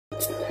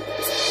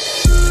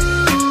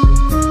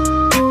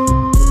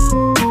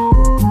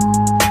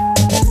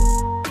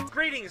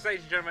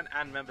gentlemen,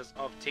 and members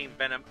of Team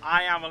Venom.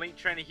 I am Elite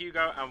Trainer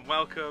Hugo, and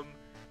welcome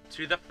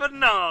to the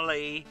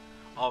finale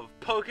of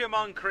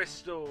Pokemon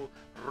Crystal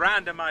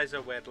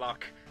Randomizer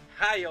Wedlocke.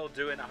 How y'all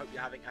doing? I hope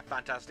you're having a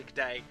fantastic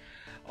day.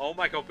 Oh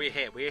my god, we're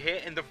here. We're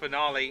here in the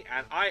finale,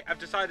 and I have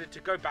decided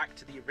to go back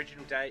to the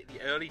original day, the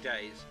early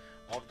days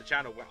of the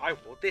channel, where I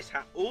wore this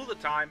hat all the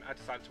time. I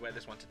decided to wear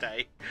this one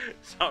today,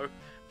 so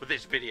for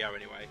this video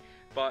anyway.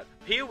 But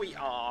here we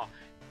are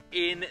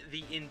in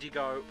the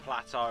Indigo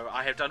Plateau.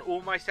 I have done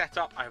all my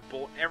setup. I have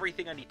bought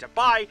everything I need to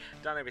buy,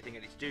 done everything I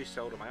need to do,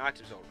 sold all my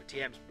items, sold all my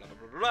TMs, blah blah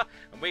blah blah blah,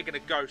 and we're going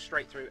to go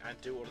straight through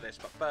and do all of this.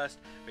 But first,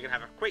 we're going to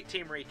have a quick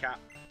team recap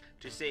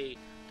to see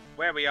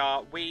where we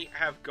are. We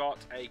have got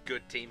a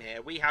good team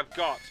here. We have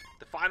got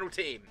the final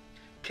team.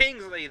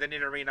 Kingsley, the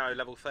Nidorino,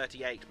 level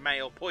 38,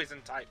 male,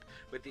 poison type,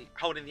 with the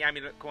holding the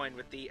amulet coin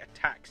with the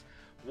attacks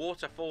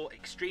Waterfall,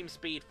 Extreme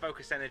Speed,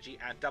 Focus Energy,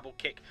 and Double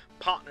Kick,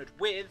 partnered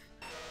with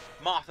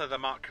Martha the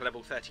Muck,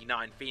 level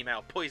 39,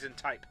 female, poison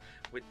type,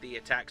 with the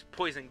attacks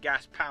Poison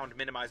Gas, Pound,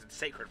 Minimize, and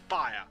Sacred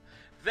Fire.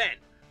 Then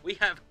we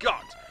have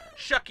got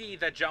Shucky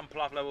the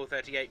Jumpluff, level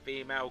 38,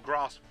 female,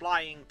 grass,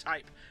 flying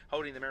type,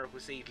 holding the Miracle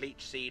Seed,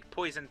 Leech Seed,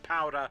 Poison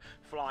Powder,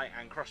 Fly,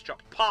 and Cross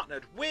Chop,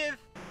 partnered with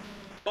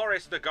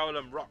Boris the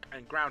Golem, rock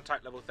and ground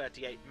type, level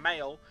 38,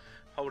 male,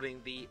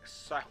 holding the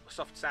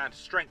Soft Sand,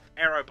 Strength,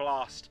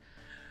 Aeroblast,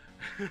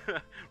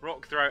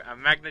 Rock Throw,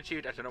 and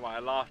Magnitude. I don't know why I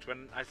laughed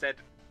when I said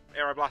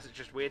Aeroblast, is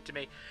just weird to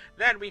me.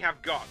 Then we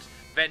have got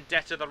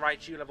Vendetta the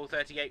Raichu, level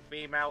 38,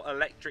 female,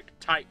 electric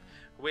type,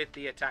 with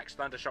the attacks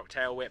Thundershock,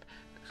 Tail Whip,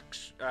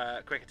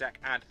 Quick Attack,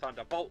 and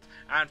Thunderbolt.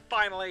 And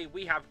finally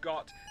we have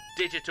got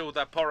Digital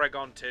the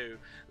Porygon 2,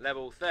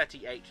 level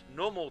 38,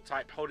 normal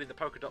type, holding the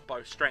Polka Dot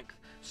Bow, Strength,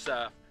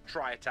 Surf,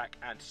 Tri-Attack,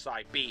 and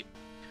Psy-Beam.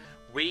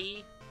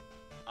 We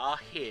are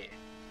here.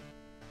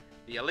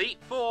 The Elite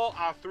Four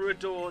are through a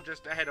door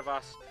just ahead of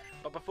us,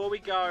 but before we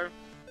go,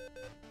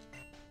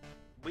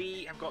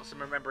 we have got some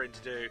remembering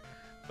to do.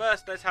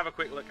 First, let's have a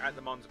quick look at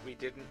the mons we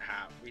didn't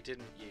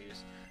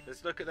use.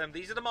 Let's look at them.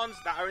 These are the mons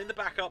that are in the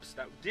backups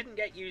that didn't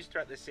get used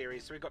throughout this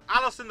series. So we've got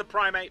Allison the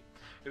Primate,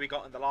 who we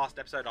got in the last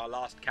episode, our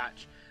last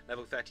catch,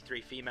 level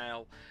 33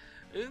 female.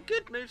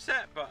 Good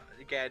moveset, but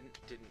again,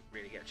 didn't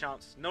really get a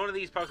chance. None of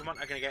these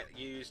Pokemon are going to get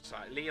used. So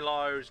like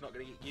Lilo's not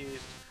going to get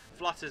used.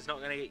 Flutter's not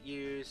going to get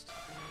used.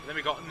 And then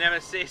we got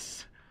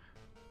Nemesis,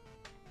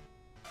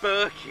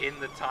 Birkin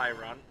the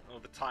Tyrant, or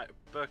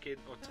Birkin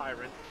or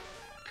Tyrant,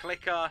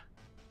 Clicker,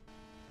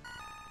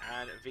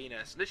 and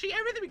Venus. Literally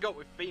everything we got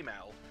with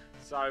female,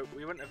 so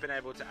we wouldn't have been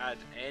able to add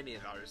any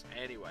of those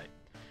anyway.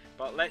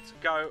 But let's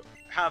go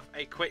have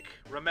a quick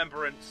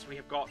remembrance. We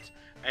have got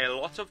a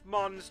lot of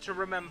mons to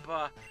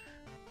remember.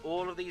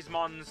 All of these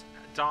mons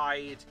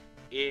died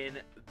in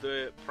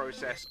the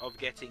process of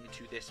getting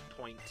to this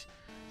point.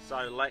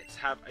 So let's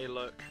have a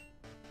look.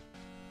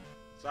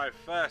 So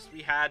first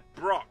we had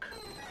Brock,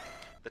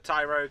 the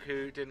Tyrogue,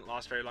 who didn't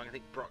last very long. I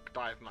think Brock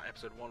died in like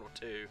episode 1 or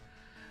 2.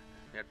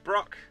 We had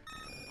Brock,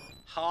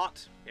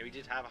 Heart. Yeah, we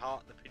did have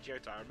Heart, the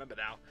Pidgeotto. I remember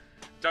now.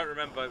 Don't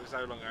remember, it was so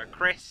long ago.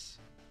 Chris,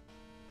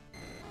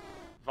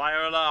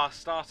 Viola, our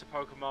starter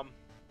Pokemon.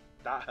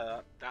 That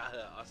hurt. That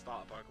hurt. Our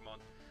starter Pokemon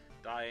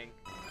dying.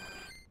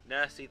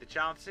 Nursey the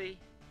Chansey,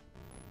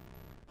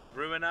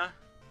 Ruiner,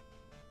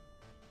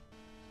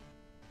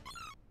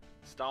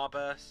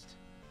 Starburst,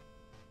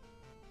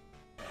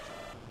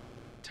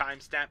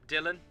 Timestamp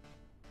Dylan,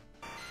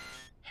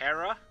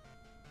 Hera,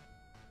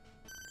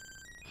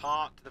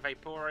 Heart the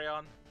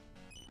Vaporeon,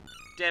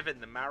 Devin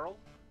the Marill,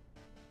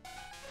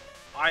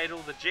 Idol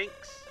the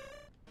Jinx,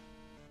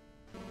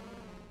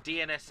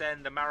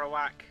 DNSN the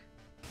Marowak,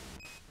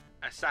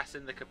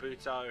 Assassin the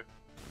Kabuto,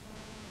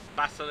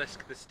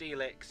 Basilisk the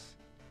Steelix,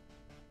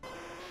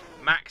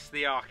 Max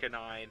the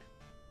Arcanine,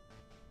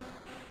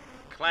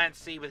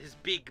 Clancy with his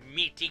big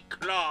meaty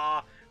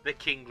claw, the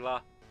Kingler,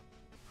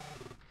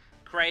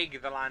 Craig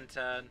the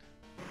Lantern,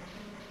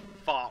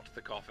 Fart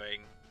the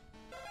Coughing,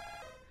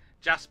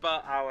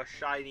 Jasper our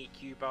shiny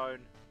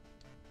Cubone.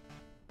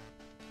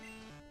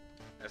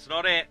 That's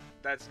not it.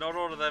 That's not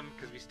all of them,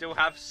 because we still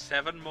have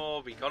 7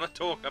 more we gotta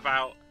talk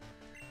about.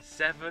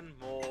 7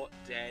 more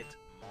dead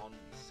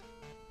mons.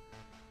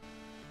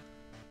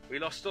 We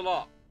lost a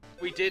lot.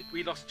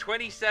 We lost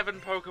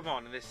 27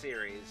 Pokemon in this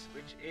series,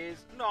 which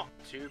is not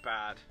too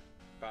bad.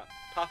 But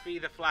Puffy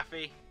the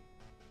Flaffy,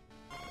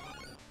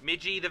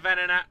 Midgey the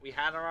Venonat, we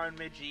had our own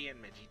Midgey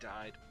and Midgey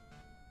died.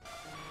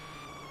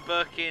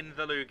 Birkin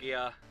the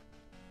Lugia,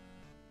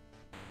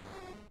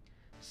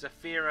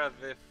 Saphira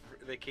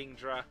the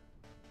Kingdra,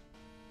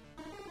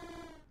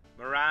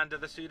 Miranda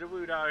the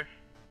Sudowoodo,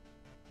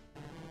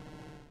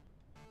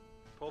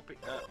 go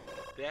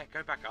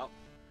back up.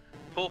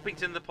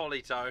 Porpington the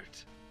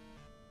Politoed,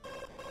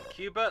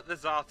 Cubert the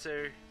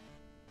Xatu,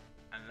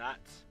 and that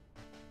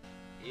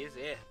is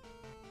it.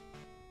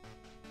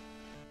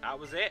 That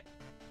was it.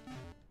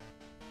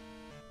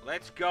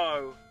 Let's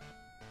go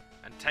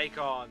and take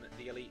on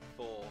the Elite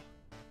Four.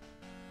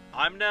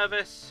 I'm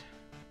nervous,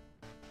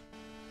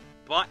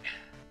 but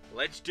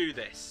let's do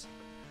this.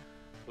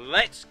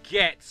 Let's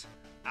get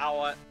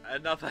another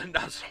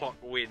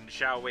Nuzlocke win,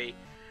 shall we?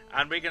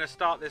 And we're going to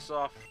start this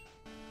off.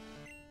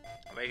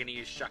 We're going to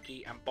use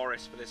Shucky and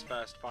Boris for this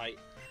first fight.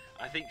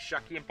 I think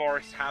Shucky and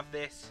Boris have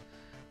this.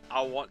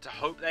 I want to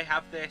hope they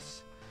have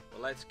this.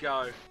 But let's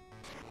go.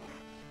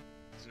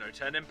 There's no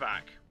turning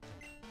back.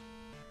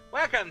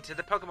 Welcome to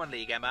the Pokemon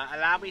League, Emma.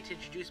 Allow me to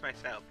introduce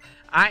myself.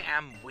 I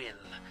am Will.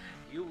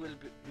 You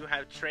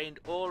have trained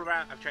all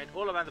around. I've trained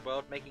all around the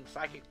world, making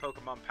psychic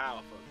Pokemon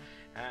powerful.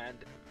 And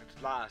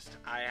at last,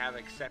 I have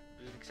been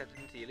accepted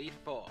into the Elite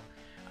Four.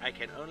 I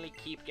can only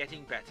keep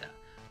getting better.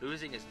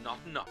 Losing is not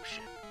an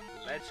option.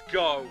 Let's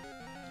go.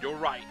 You're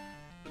right.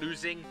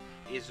 Losing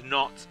is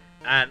not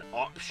an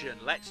option.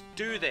 Let's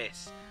do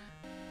this.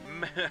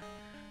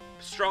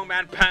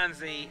 Strongman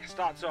Pansy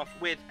starts off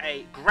with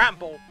a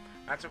Gramble.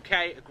 That's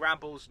okay. A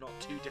Gramble's not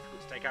too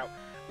difficult to take out.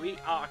 We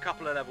are a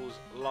couple of levels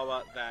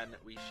lower than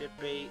we should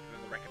be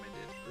than the recommended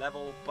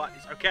level, but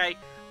it's okay.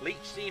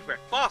 Leech Seed, we're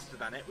faster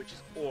than it, which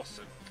is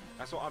awesome.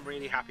 That's what I'm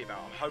really happy about.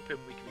 I'm hoping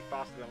we can be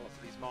faster than lots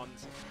of these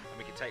mons, and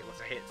we can take lots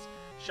of hits.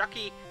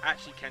 Shucky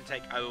actually can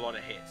take a lot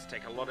of hits,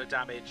 take a lot of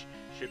damage,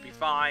 should be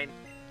fine.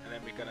 And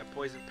then we're going to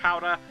Poison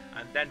Powder,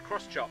 and then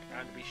Cross Chop,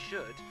 and we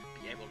should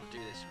be able to do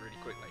this really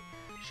quickly.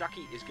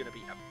 Shucky is going to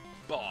be a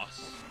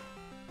boss.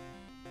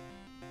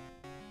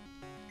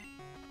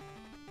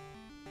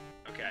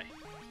 Okay.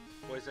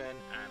 Poison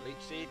and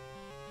Leech Seed.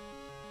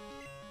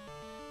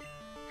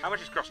 How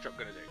much is Cross Chop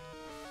going to do?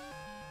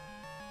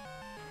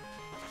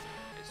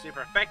 It's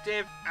super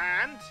effective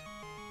and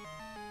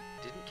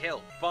didn't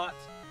kill, but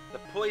the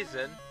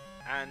poison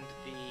and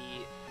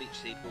the Leech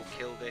Seed will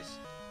kill this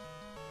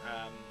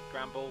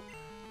Gramble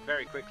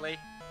very quickly.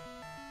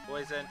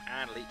 Poison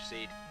and Leech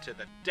Seed to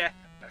the death.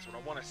 That's what I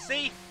want to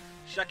see.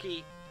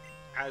 Shucky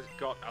has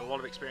got a lot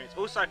of experience.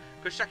 Also,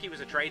 because Shucky was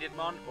a traded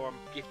mon or a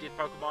gifted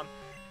Pokemon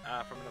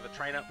from another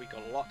trainer, we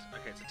got a lot.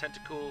 Okay, it's a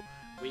Tentacool.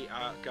 We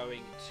are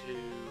going to...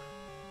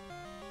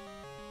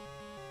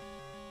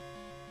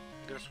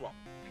 I'm going to swap.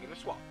 I'm going to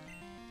swap.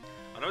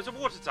 I know it's a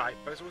water type,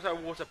 but it's also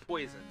a water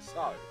poison.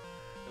 So,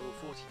 level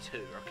 42.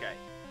 Okay.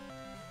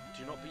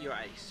 Do not be your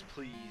ace,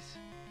 please.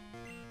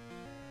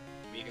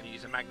 We're going to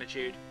use a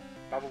Magnitude.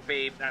 Bubble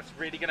Beam. That's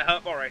really going to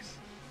hurt Boris.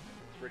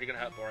 It's really going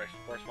to hurt Boris.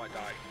 Boris might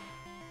die.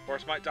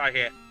 Boris might die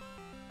here.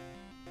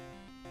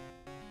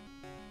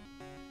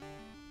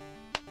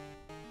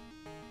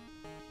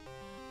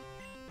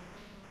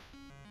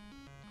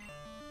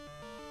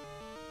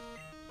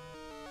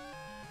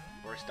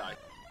 Boris died.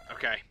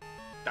 Okay.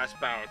 That's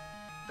bad.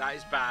 That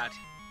is bad.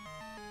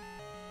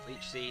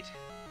 Leech Seed.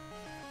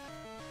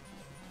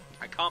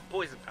 I can't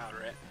Poison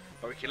Powder it,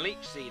 but we can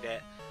Leech Seed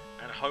it,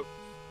 and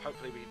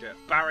hopefully we can do it.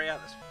 Barrier,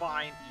 that's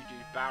fine. You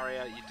do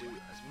Barrier, you do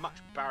as much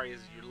Barrier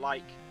as you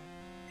like.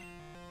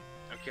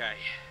 Okay.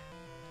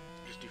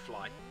 Just do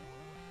Fly.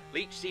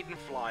 Leech Seed and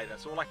Fly,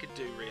 that's all I could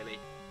do really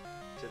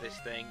to this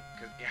thing,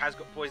 because it has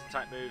got Poison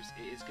type moves.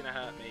 It is going to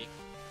hurt me.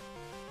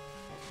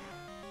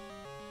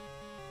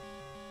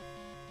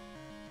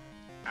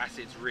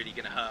 Acid's really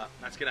going to hurt.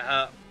 That's going to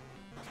hurt.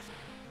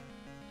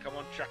 Come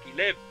on, Shucky,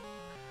 live!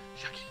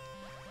 Shucky.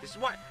 This is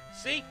why...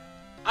 See?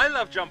 I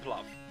love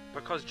Jumpluff.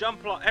 Because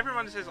Jumpluff...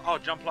 Everyone says, oh,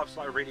 Jumpluff's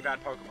like a really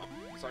bad Pokemon.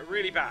 It's like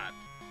really bad.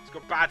 It's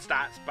got bad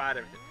stats, bad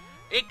everything.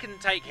 It can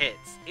take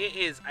hits. It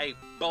is a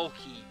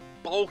bulky,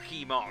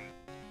 bulky mon.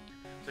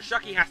 So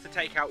Shucky has to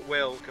take out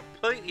Will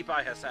completely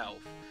by herself.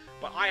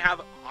 But I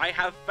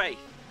have faith.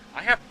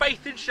 I have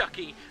faith in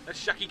Shucky that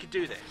Shucky can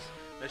do this.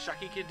 That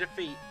Shucky can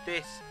defeat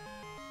this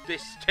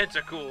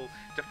Tentacool,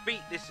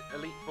 defeat this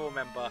Elite Four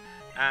member,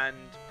 and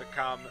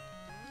become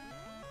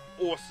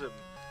awesome.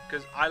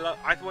 Because I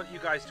want you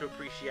guys to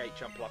appreciate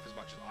Jumpluff as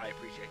much as I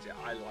appreciate it.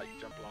 I like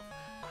Jumpluff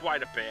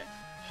quite a bit.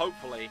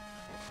 Hopefully,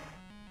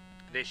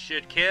 this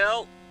should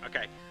kill.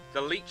 Okay, the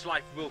Leech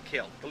Life will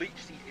kill. The Leech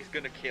Seed is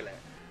going to kill it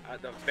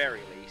at the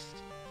very least,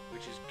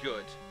 which is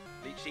good.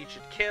 Leech Seed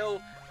should kill,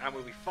 and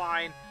we'll be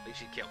fine. Leech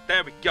Seed kill.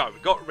 There we go.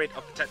 We got rid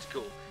of the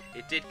Tentacool.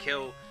 It did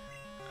kill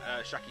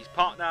Shucky's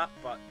partner,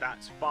 but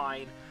that's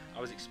fine. I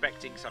was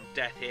expecting some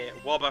death here.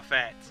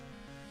 Wobbuffet.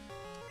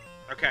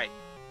 Okay.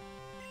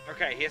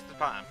 Okay, here's the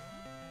plan.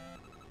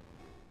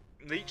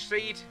 Leech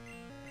Seed.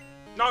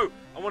 No!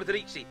 I wanted the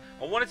Leech Seed.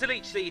 I wanted the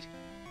Leech Seed.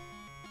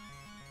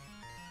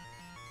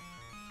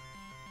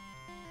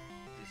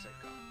 It's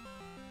safeguard.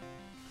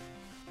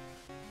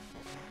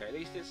 Okay, at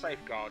least it's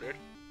safeguarded.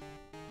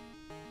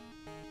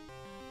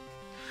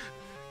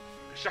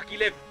 Shucky,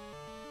 live!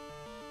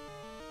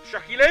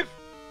 Shucky, live!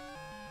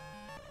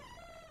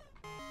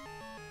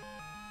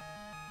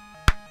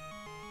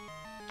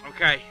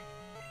 Okay.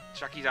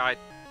 Shucky died.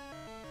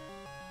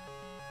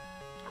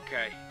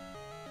 Okay.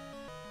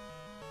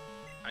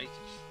 I need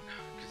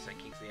to just send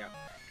Kingsley out.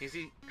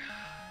 Kingsley...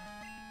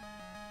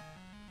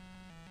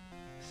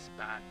 This is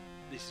bad.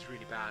 This is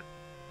really bad.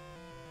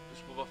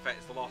 This Wobbuffet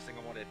is the last thing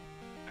I wanted.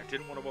 I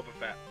didn't want a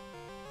Wobbuffet.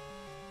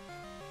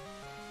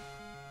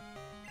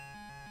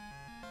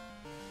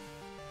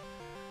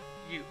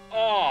 You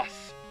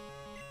arse!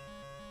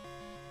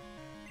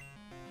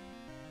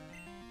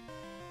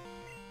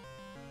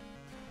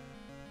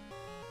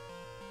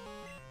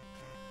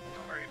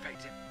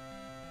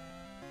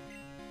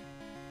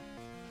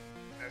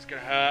 That's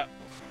gonna hurt.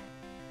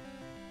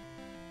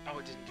 Oh,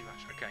 it didn't do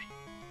much. Okay.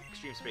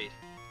 Extreme speed.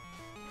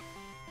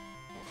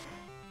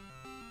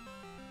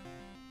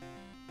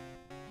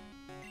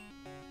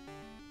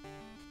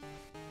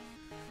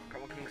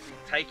 Come on, Kingsley.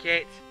 Take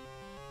it.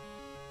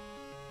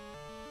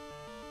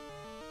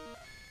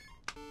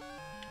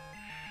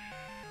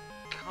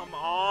 Come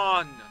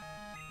on.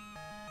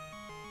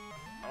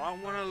 I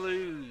don't want to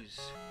lose.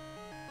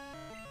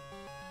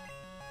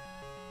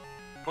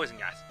 Poison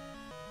gas.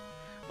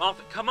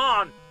 Martha, come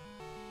on.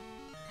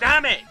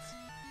 Damn it.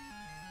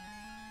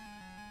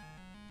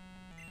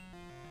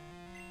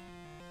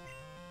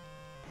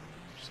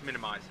 Just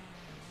minimize.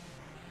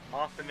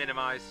 Martha,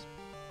 minimize.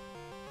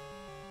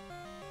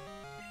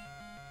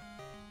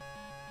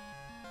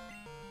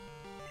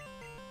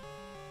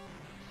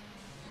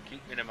 Just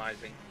keep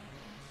minimizing.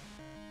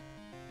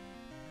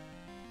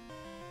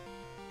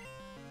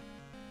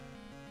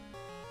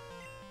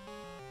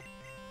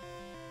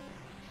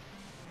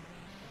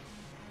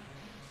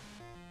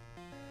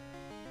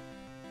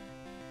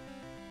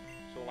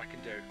 That's all I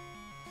can do.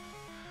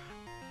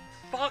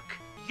 Fuck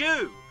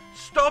you!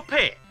 Stop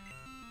it!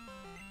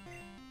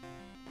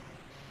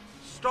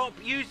 Stop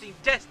using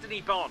Destiny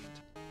Bond!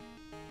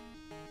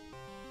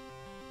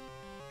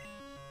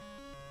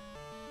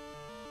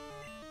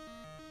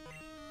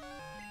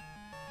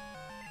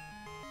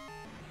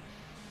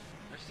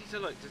 I just need to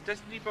look. Does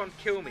Destiny Bond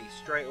kill me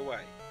straight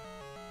away?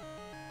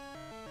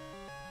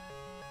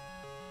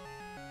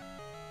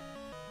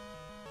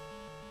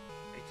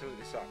 I need to look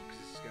this up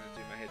because this is going to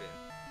do my head in.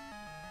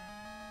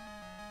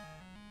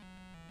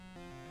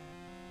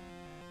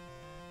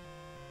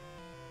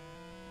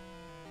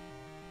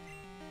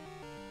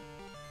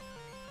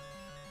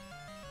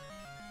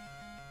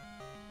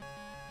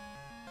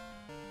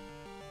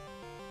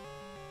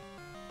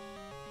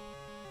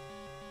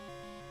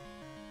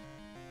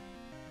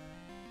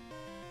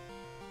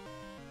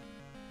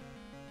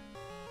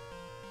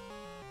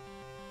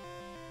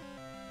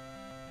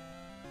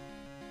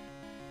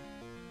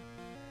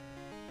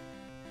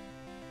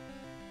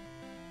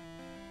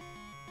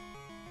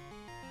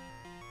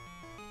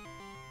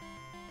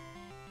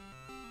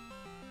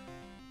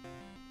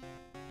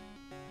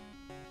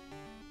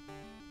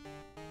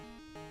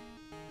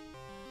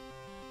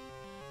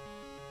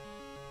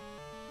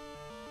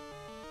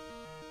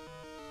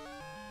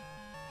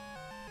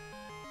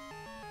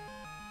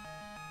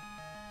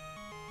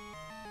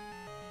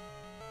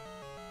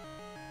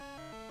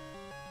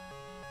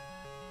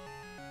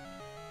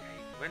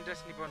 When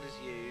Destiny Bond is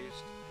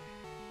used...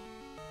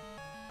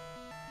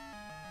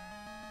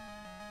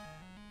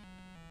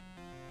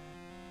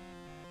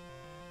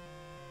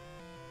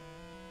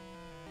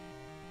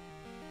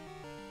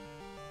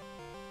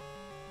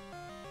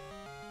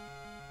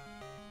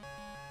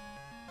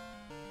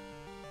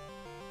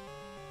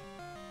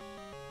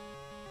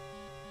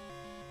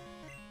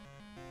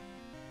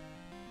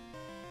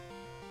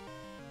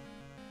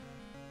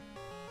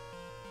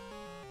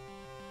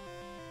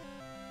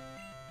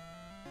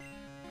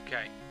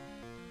 Okay,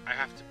 I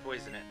have to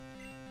poison it.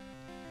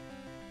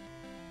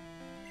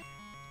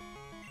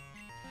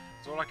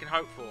 That's all I can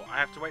hope for. I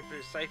have to wait for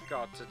the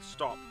safeguard to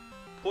stop.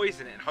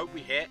 Poison it and hope we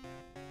hit.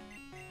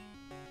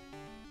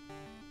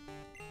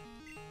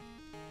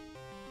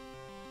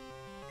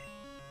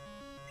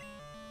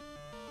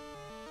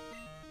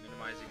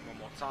 Minimizing one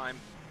more time.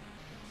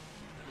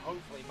 And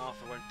hopefully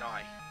Martha won't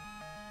die.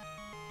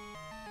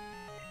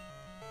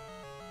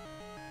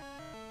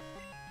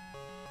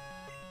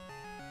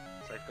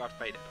 Safeguard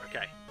faded.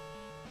 Okay.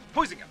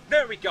 Poison gun.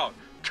 There we go.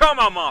 Come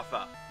on,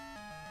 Martha.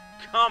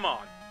 Come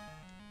on.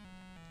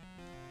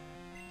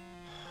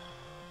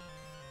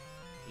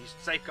 Use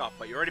safeguard,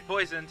 but you're already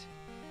poisoned.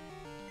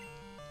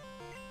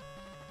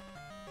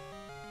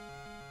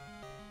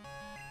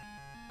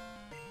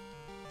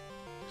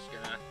 Just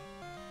gonna...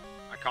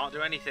 I can't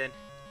do anything.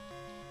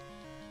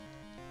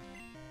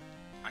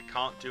 I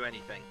can't do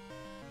anything.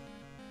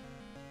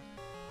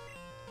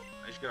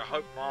 I'm just gonna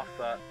hope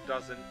Martha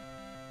doesn't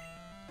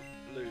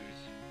lose.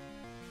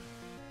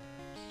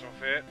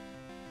 Stop it.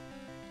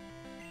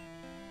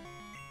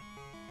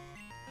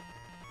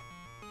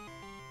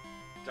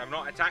 I've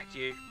not attacked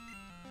you.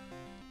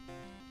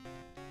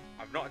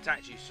 I've not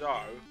attacked you, so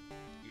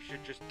you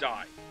should just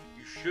die.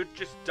 You should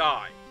just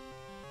die.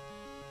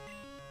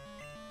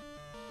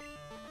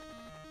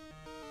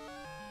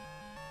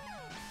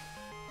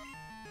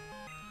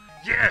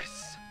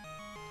 Yes!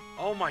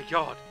 Oh my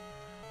god.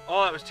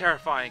 Oh, that was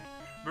terrifying.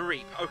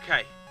 Mareep,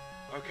 okay.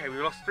 Okay, we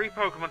lost 3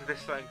 Pokemon to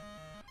this thing.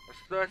 That's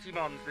 30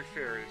 mons this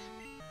series.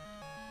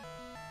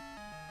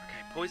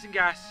 Okay, poison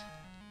gas.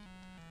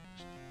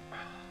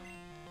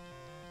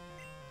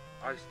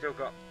 I've still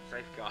got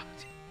safeguard.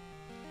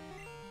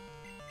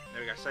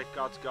 There we go,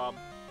 safeguard's gone.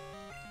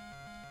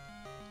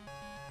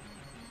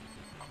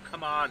 Oh,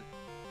 come on.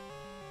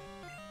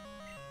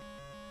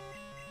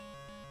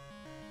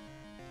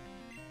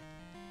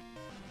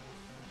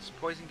 It's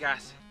poison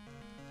gas.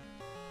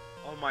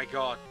 Oh my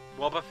god.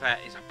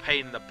 Wobbuffet is a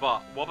pain in the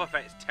butt.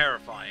 Wobbuffet is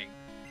terrifying.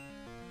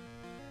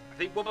 I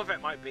think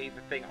Wobbuffet might be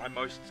the thing I'm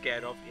most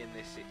scared of in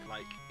this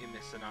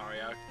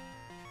scenario.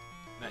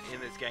 In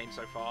this game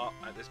so far,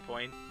 at this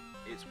point,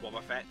 it's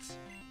Wobbuffets.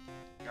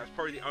 That's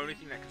probably the only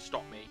thing that can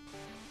stop me.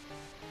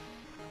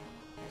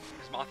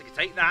 Because Martha can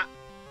take that.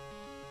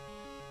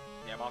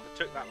 Yeah, Martha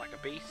took that like a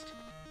beast.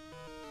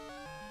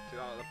 Took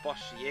that like the boss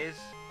she is.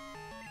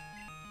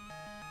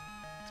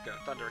 It's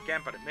gonna thunder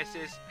again, but it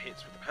misses.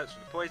 Hurts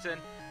from the poison,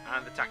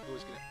 and the tackle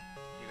is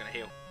you're gonna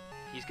heal.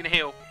 He's gonna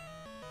heal.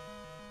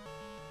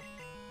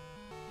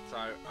 So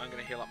I'm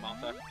gonna heal up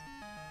Martha.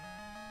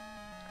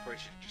 I probably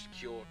should have just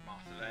cured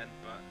Martha then,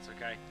 but it's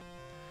okay.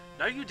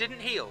 No, you didn't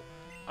heal.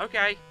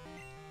 Okay.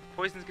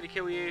 Poison's gonna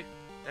kill you.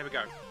 There we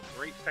go.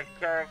 Reap's taken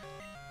care of.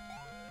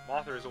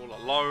 Martha is all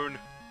alone.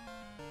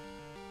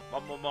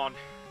 Mon.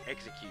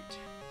 Execute.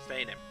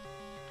 Stay in him.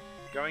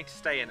 Going to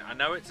stay in. I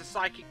know it's a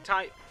psychic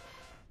type,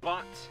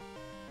 but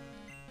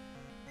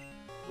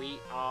we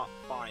are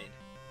fine.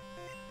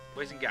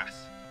 Poison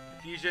gas.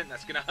 Confusion.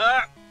 That's gonna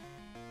hurt.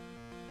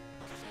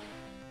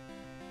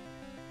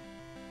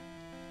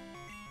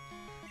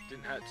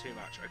 Didn't hurt too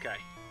much. Okay.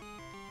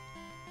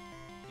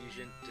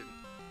 Fusion didn't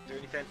do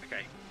anything.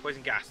 Okay.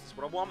 Poison gas. That's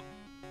what I want.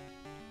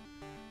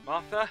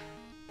 Martha,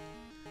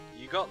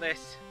 you got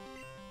this.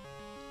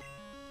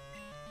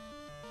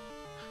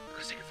 I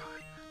got Sacred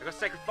Fire. I got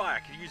Sacred Fire. I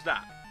can use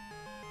that.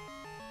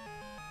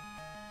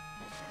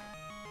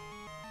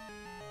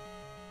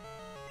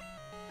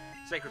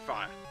 Sacred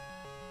Fire.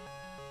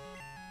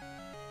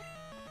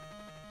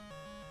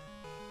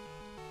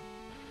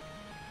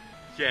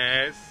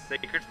 Yes,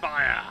 Sacred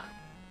Fire.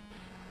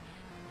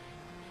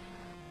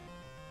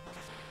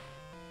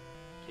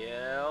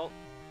 Kill.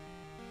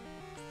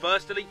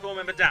 First Elite Four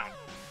member down.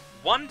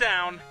 One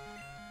down.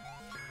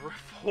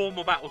 4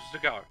 more battles to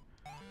go.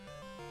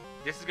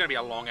 This is going to be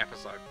a long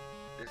episode.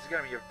 This is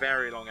going to be a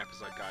very long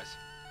episode, guys.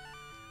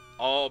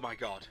 Oh my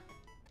god.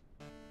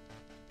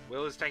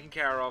 Will is taken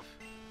care of.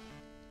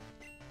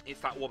 It's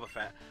that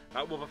Wobbuffet.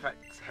 That Wobbuffet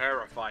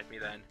terrified me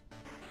then.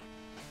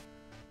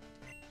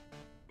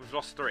 We've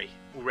lost 3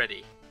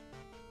 already.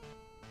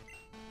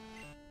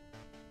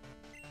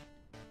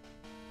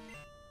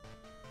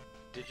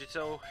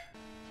 Digital.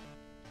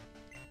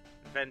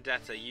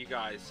 Vendetta, you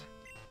guys.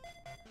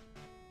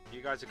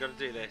 You guys are going to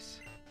do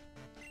this.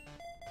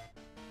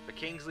 For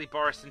Kingsley,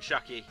 Boris, and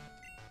Shucky.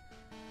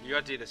 You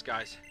got to do this,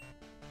 guys.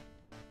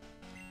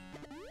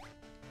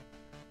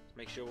 Let's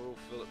make sure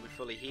we're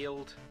fully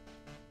healed.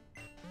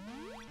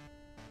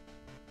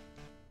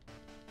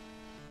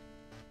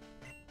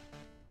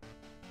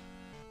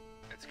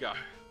 Let's go.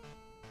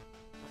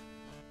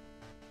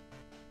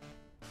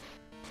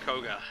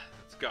 Koga.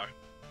 Let's go.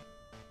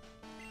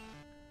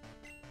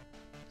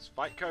 Let's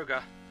fight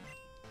Koga.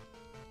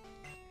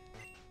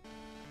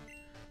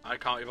 I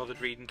can't be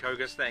bothered reading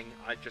Koga's thing.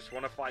 I just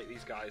want to fight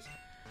these guys.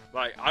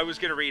 Like, I was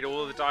going to read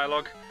all of the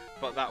dialogue,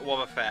 but that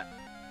Wobbuffet...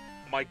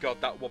 My god,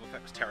 that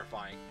Wobbuffet was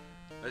terrifying.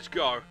 Let's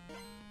go.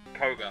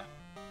 Koga.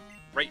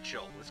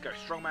 Rachel. Let's go.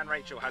 Strongman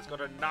Rachel has got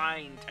a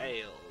 9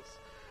 tails.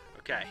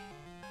 Okay.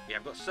 We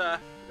have got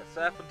Surf. We've got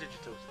Surf on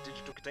Digital. So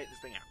Digital can take this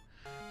thing out.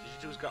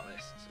 Digital's got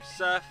this.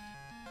 So Surf.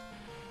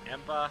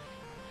 Ember.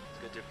 It's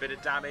going to do a bit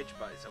of damage,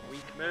 but it's a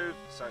weak move,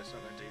 so it's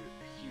not going to do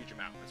a huge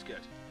amount. That's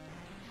good.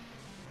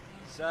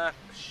 Surf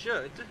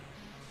should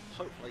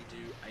hopefully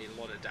do a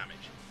lot of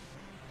damage.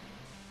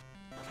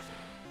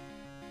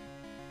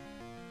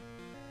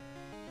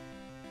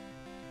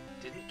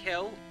 Didn't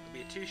kill. It'll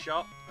be a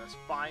 2-shot. That's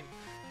fine.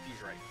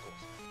 Confuse rate, of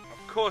course.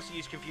 Of course you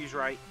use Confuse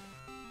rate.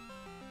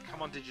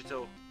 Come on,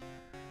 Digital.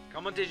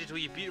 Come on, Digital,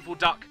 you beautiful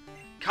duck.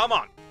 Come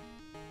on.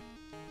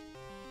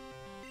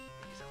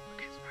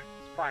 Okay, it's fine.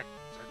 It's fine.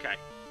 It's okay.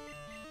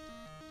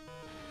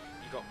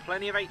 You got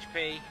plenty of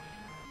HP.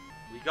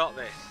 We got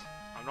this.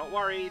 I'm not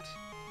worried.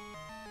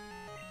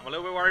 I'm a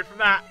little bit worried from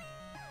that.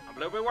 I'm a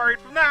little bit worried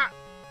from that.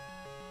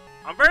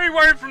 I'm very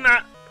worried from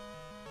that.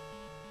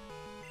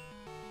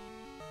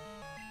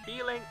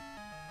 Healing.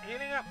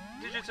 Healing up.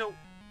 Digital.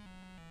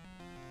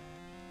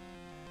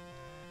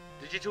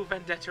 Digital,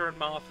 Vendetta, and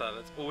Martha.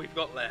 That's all we've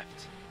got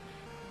left.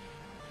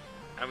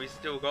 And we've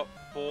still got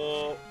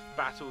 4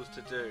 battles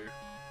to do.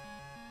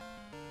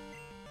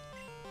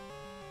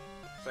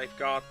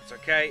 Safeguard. It's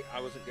okay.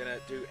 I wasn't going to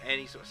do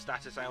any sort of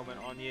status ailment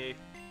on you.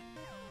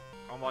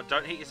 Come on.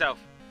 Don't hit yourself.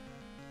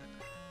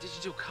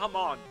 Digital, come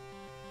on.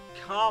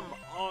 Come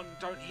on.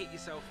 Don't hit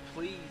yourself,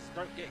 please.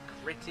 Don't get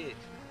critted.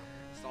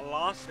 It's the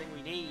last thing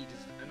we need.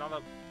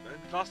 The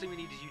last thing we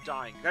need is you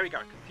dying. There we go.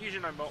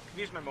 Confusion no more.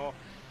 Confusion no more.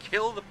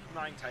 Kill the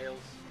 9 tails.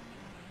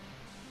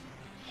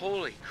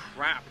 Holy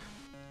crap.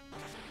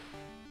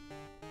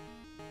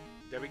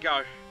 There we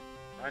go.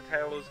 9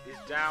 tails is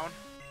down.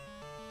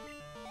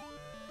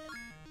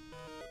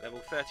 Level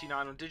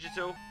 39 on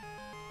Digital.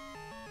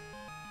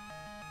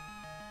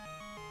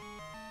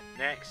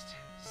 Next,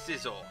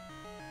 Scizor.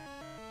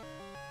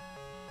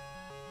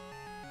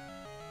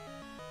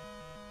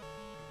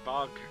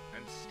 Bug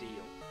and Steel.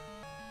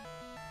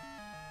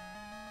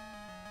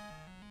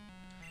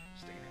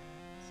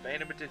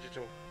 Staying in with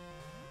Digital.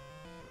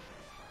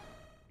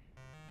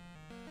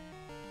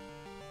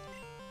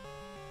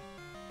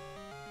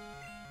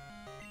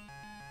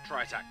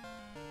 tri-attack.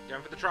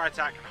 Going for the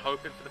tri-attack and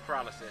hoping for the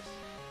paralysis.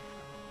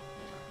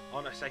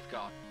 Oh no,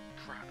 safeguard.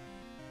 Crap.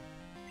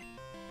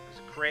 There's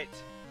a crit.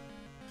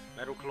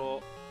 Metal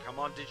Claw. Come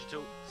on,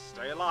 Digital.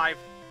 Stay alive.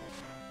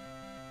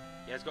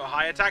 He has got a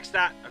high attack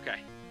stat. Okay.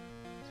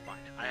 It's fine.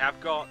 I have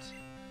got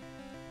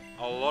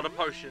a lot of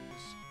potions.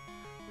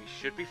 We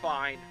should be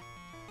fine.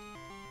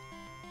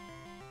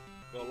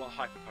 Got a lot of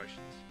hyper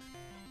potions.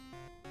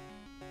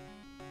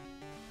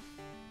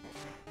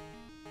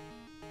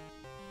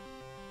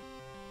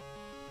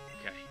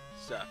 Okay.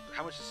 Surf.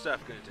 How much is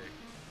Surf going to do?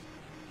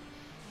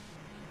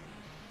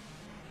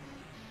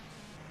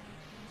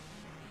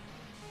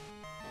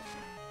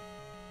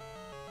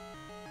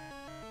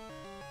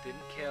 Didn't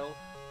kill.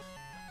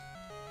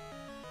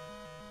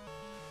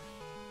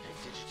 Okay,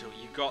 Digital,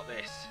 you got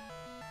this.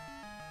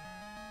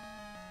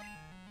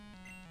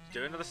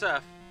 Do another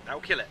Surf. That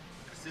will kill it.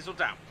 Sizzle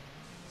down.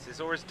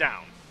 Sizzle is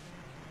down.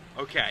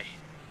 Okay.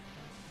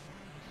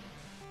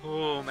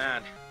 Oh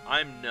man,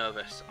 I'm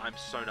nervous. I'm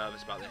so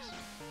nervous about this.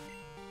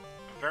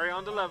 I'm very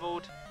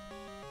underleveled.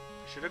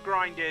 Should have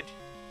grinded.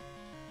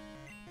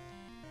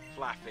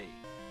 Flaffy.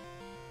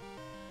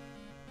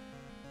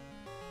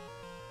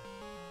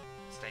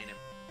 Stay in him.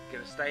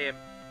 Gonna stay in.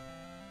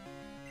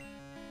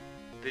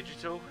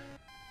 Digital.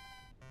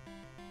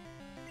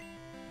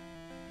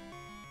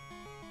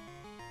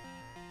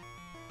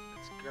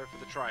 Let's go for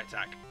the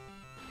tri-attack.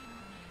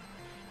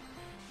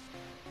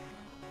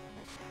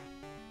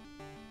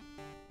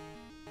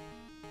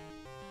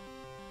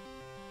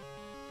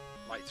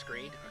 Light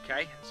screen.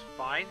 Okay, that's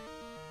fine.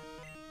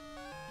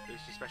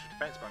 Boost your special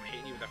defense, but I'm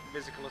hitting you with a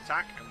physical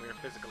attack, and we're a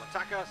physical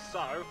attacker,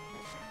 so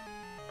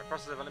by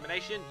process of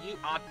elimination, you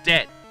are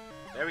dead.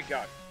 There we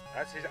go.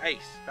 That's his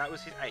ace. That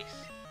was his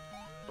ace.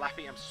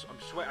 Flaffy, I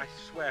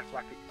swear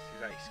Flaffy is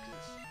his ace because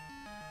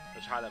it's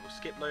such high level.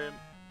 Skip Loom.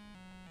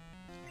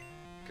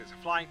 Because it's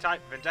a flying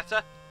type.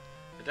 Vendetta.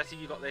 Vendetta,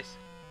 you got this.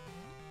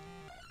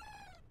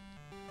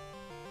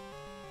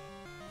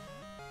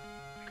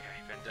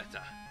 Okay,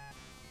 Vendetta.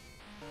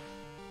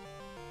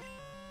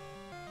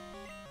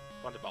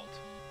 Thunderbolt.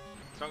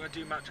 It's not going to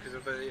do much because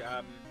of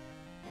the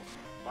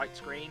light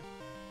screen.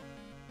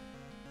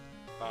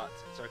 But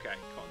it's okay.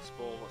 Cotton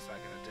Spore, what's that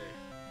going to do?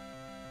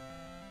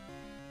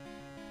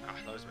 Ah,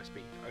 lowers my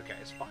speed. Okay,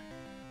 it's fine.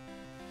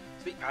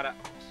 Sleep Powder,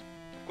 of course.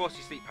 Of course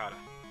you Sleep Powder.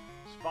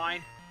 It's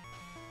fine.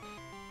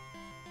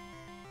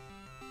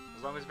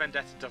 As long as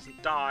Vendetta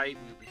doesn't die,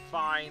 we'll be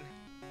fine.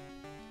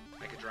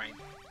 Make a Drain.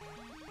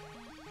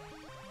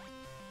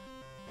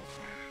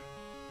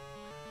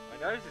 My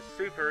nose is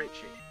super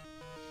itchy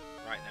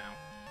right now.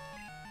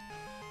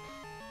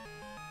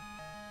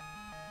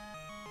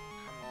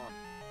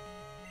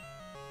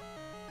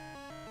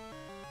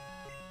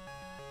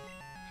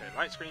 Okay,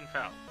 light screen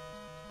fell.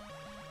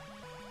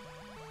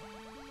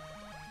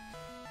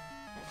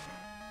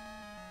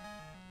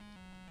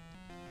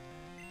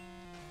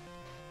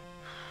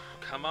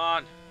 Come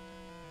on!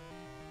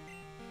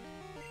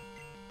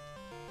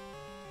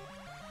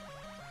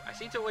 I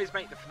seem to always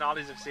make the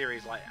finales of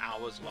series like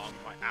hours long,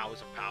 like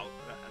hours of power,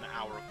 an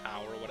hour of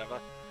power or whatever.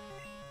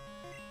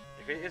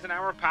 If it is an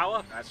hour of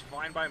power, that's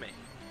fine by me.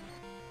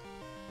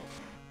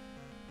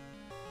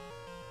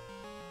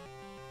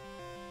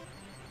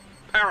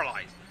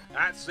 Paralyzed.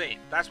 That's it.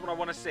 That's what I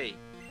want to see.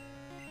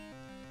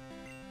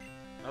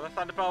 Another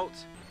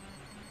Thunderbolt.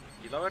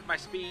 You lowered my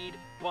speed,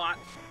 but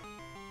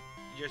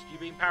just you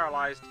being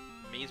paralyzed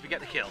means we get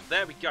the kill.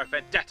 There we go,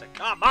 Vendetta.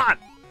 Come on!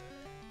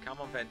 Come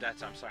on,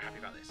 Vendetta. I'm so happy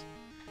about this.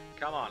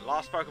 Come on.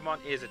 Last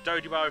Pokemon is a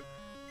Doduo.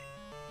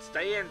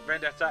 Stay in,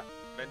 Vendetta.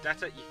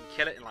 Vendetta, you can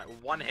kill it in like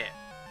one hit.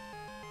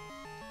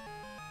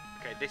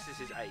 Okay, this is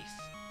his ace.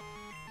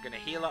 I'm going to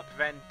heal up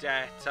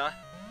Vendetta.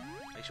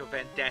 Make sure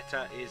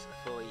Vendetta is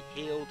fully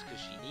healed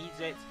because she needs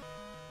it.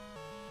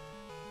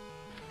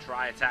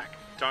 Tri-attack.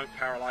 Don't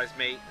paralyze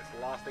me. That's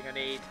the last thing I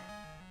need.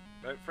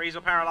 Don't freeze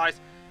or paralyze.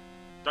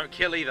 Don't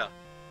kill either.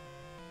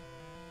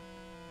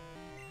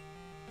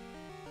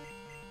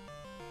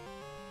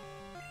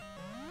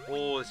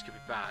 Oh, this could be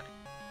bad.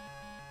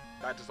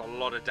 That does a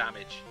lot of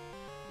damage.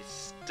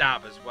 It's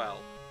stab as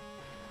well.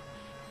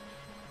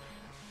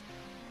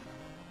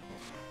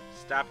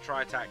 Stab,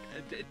 tri-attack.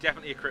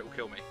 Definitely a crit will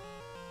kill me.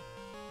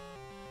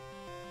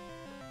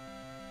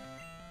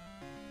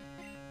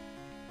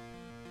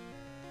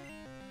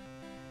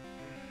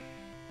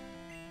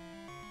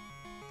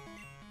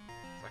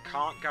 So I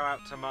can't go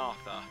out to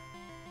Martha.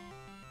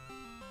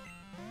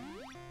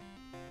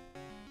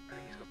 I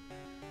think he's got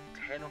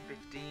 10 or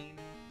 15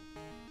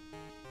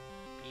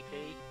 PP.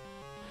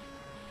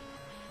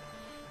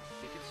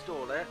 We can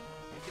stall it.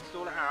 We can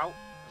stall it out.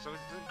 As long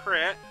as it doesn't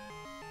crit.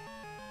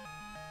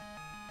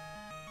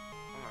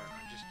 Alright,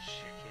 I'm just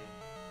checking.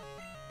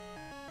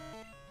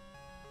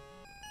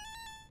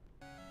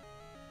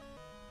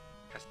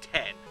 Has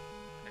 10.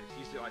 And it's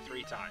used it like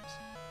 3 times.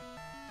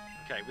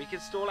 Okay, we can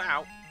stall it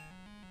out.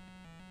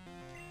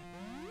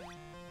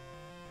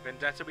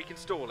 Vendetta, we can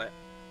stall it.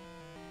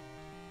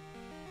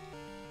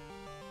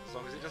 As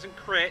long as it doesn't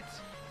crit,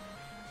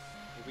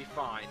 we'll be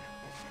fine.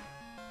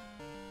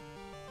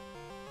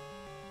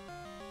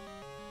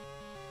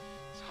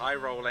 High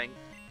rolling.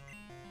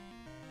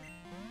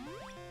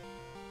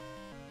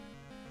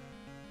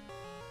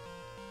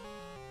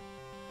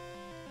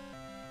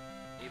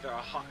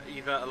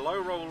 Either a low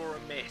roll or a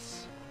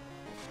miss.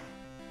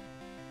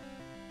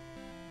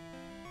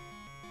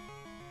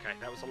 Okay,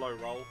 that was a low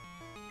roll.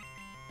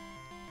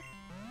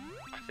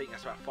 I think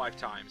that's about 5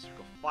 times. We've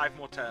got 5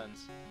 more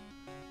turns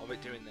of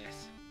it doing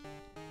this.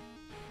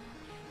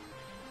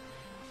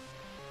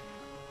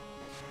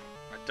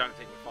 I don't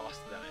think we're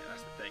faster than it,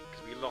 that's the thing.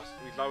 Because we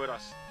lowered our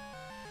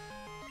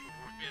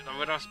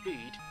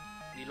speed.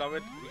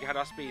 We had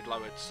our speed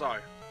lowered, so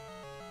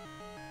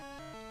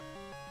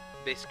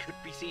this could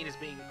be seen as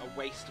being a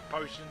waste of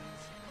potions,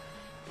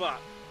 but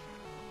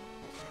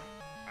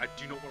I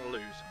do not want to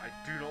lose. I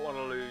do not want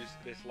to lose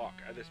this lock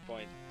at this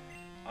point.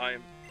 I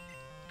am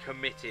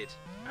committed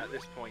at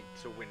this point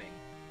to winning.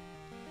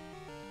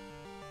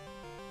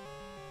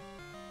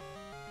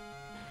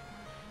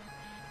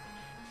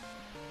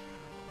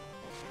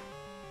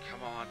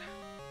 Come on.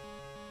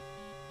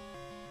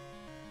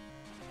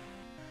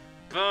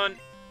 Burn!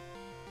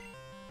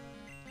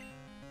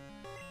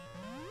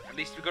 At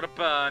least we got a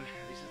burn.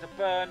 At least it's a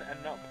burn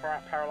and not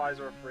paralyze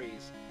or a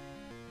freeze.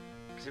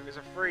 Because if it's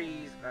a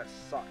freeze, that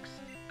sucks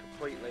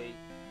completely.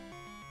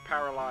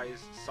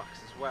 Paralyze sucks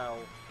as well.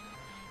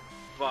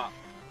 But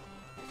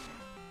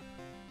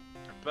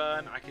a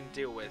burn I can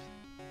deal with.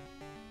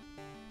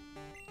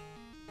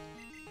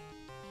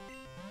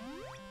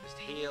 Just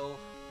heal.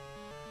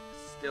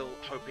 Still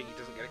hoping he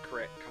doesn't get a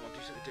crit. Come on,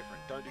 do something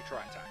different. Don't do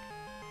tri-attack.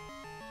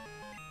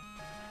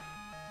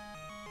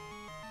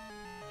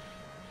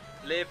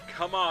 Live,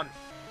 come on!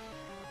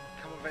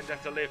 Come on,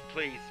 Vendetta, live,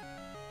 please.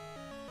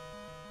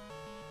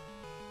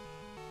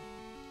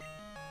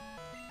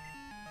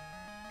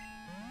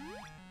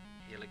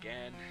 Heal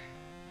again.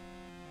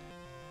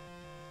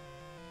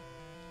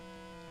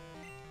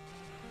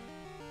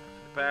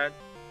 The bird.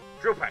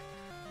 Drill pack!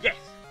 Yes!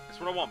 That's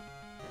what I want.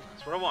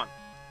 That's what I want.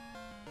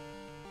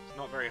 It's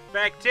not very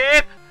effective!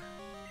 It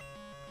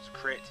was a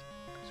crit.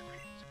 That was a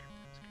crit.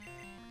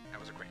 That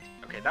was a crit.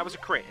 Okay, that was a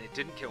crit and it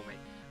didn't kill me.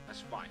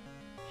 That's fine.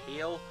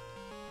 Heal.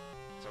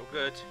 It's all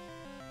good.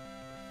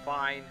 We're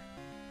fine.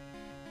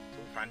 It's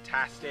all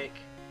fantastic.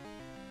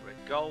 We're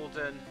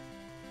golden.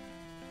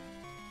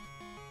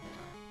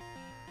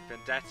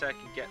 Vendetta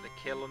can get the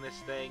kill on this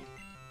thing.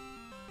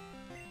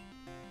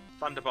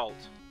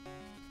 Thunderbolt.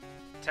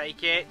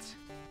 Take it.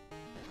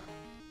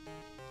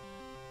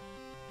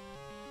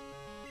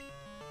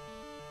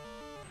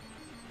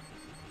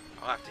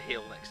 I'll have to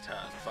heal next turn,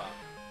 but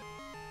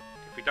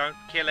if we don't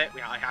kill it,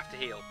 I have to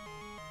heal.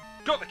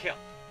 Got the kill!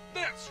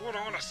 That's what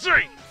I want to see!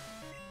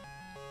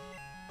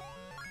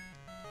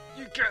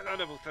 You get that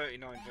level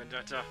 39,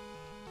 Vendetta.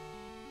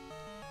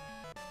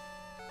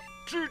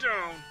 2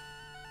 down!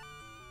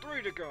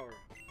 3 to go.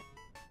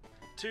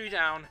 2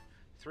 down,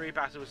 3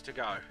 battles to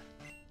go.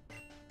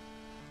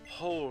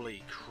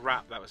 Holy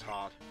crap, that was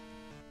hard.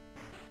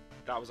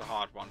 That was a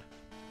hard one.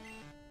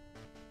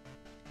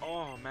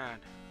 Oh man,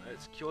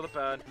 let's cure the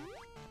burn.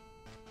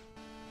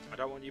 I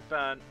don't want you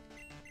burn.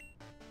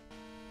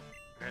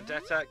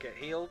 Vendetta, get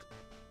healed.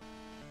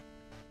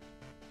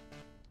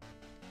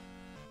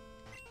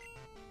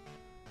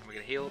 And we're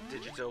going to heal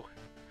Digital.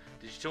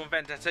 Digital and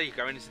Vendetta, you're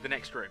going into the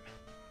next room.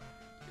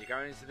 You're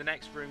going into the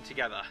next room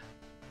together.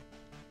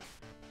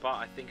 But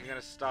I think I'm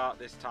going to start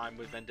this time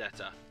with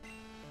Vendetta.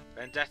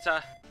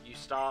 Vendetta, you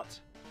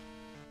start.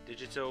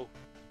 Digital,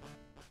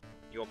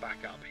 you're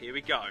back up. Here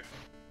we go.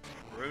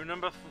 Room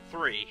number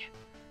 3.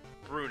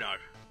 Bruno.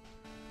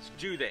 Let's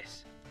do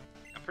this.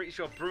 I'm pretty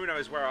sure Bruno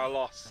is where I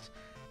lost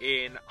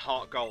in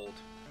Heart Gold.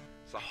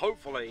 So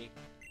hopefully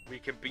we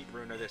can beat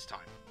Bruno this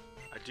time.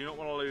 I do not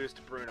want to lose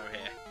to Bruno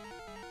here.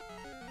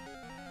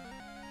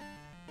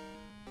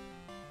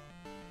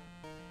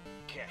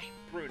 Okay,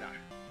 Bruno.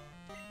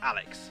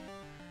 Alex.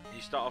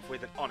 You start off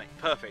with an Onyx.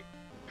 Perfect.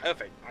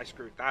 Perfect. I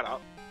screwed that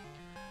up.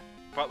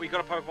 But we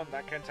got a Pokemon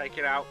that can take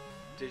it out.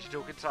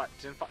 Digital can fight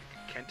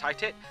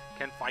it.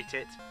 Can fight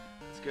it.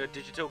 That's good.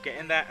 Digital, get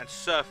in there and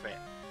surf it.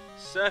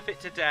 Surf it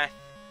to death.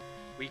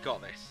 We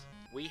got this.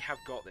 We have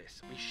got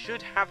this. We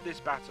should have this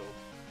battle.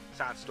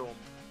 Sandstorm.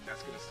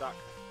 That's going to suck.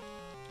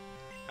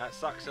 That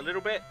sucks a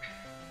little bit.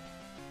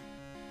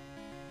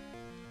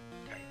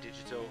 Okay,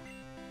 Digital.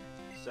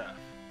 Surf.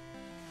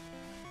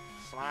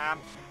 Slam.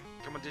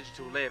 Come on,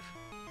 Digital, live.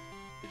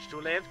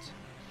 Digital lived.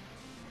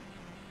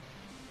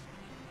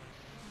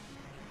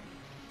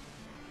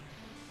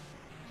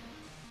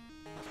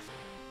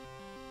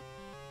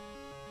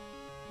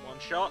 One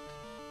shot.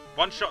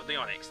 One shot the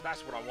Onyx.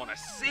 That's what I want to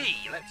see.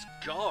 Let's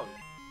go.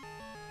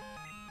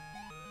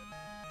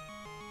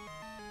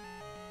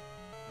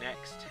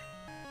 Next,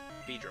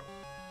 Beedrill.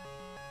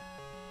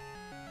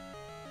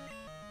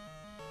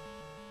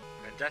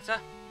 Vendetta.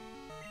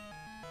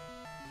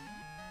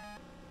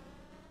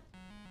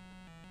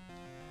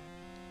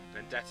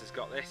 Vendetta's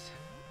got this.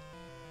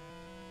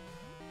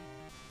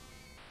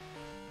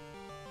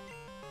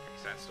 Okay,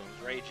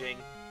 Sandstorm's raging.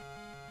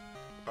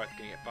 We're both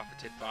going to get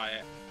buffeted by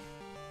it.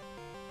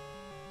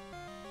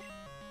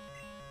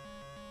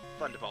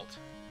 Thunderbolt.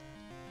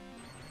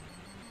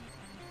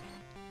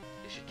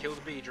 It should kill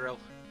the Beedrill.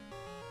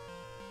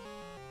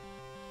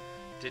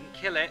 Didn't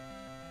kill it.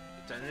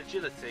 It's done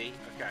agility.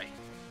 Okay.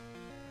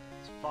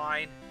 It's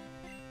fine.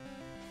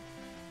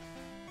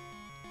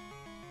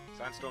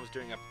 Sandstorm's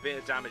doing a bit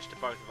of damage to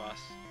both of us.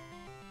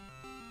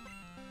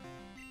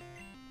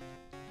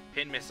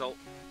 Pin Missile.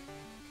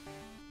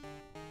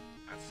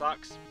 That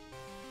sucks.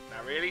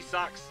 That really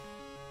sucks.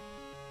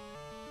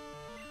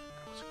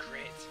 That was a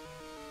crit.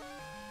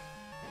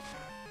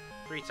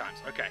 3 times.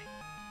 Okay.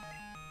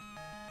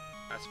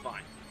 That's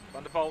fine.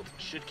 Thunderbolt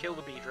should kill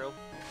the Beedrill.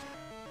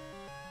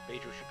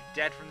 Beedrill should be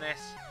dead from this.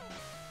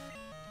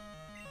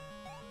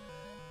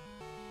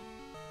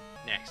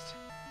 Next.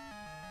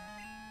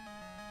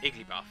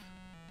 Igglybuff.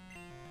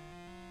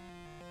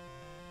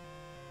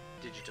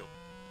 Digital.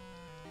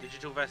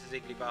 Digital versus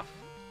Igglybuff.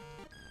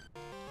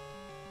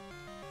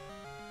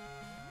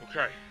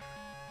 Okay.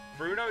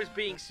 Bruno is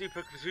being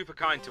super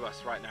kind to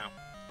us right now.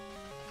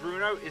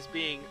 Bruno is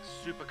being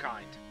super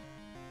kind.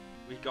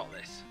 We got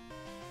this.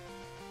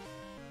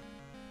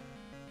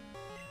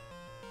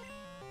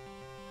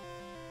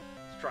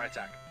 Let's try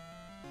attack.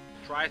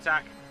 Try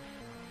attack.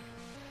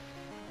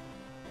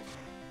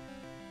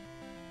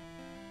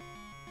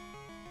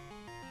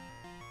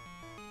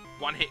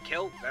 One hit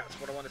kill. That's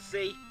what I want to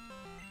see.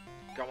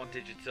 Go on,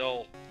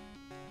 Digital.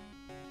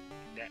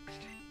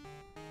 Next.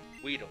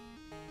 Weedle.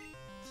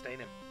 Staying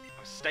in.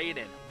 I'm staying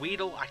in.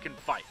 Weedle, I can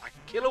fight. I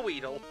can kill a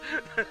Weedle.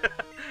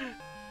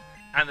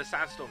 And the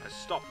Sandstorm has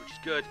stopped, which is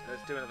good.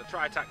 Let's do another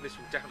try attack. This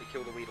will definitely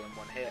kill the Weedle in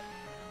one hit.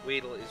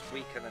 Weedle is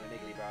weaker than an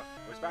Igglybuff.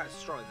 Or it's about as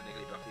strong as an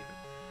Igglybuff, even.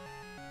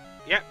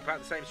 Yep, about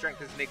the same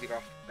strength as an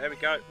Igglybuff. There we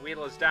go.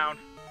 Weedle is down.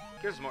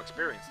 Gives us more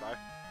experience, though.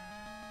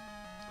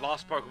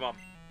 Last Pokemon.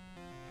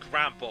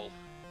 Gramble.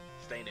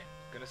 Staying in.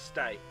 Gonna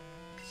stay.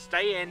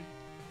 Stay in.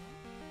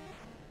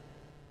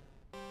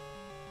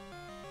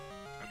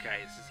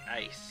 Okay, this is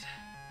Ace.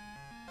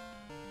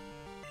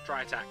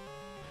 Try attack.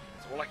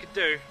 That's all I could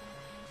do.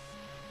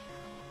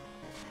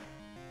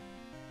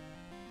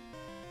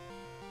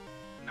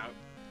 No.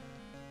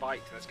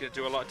 Bite. That's going to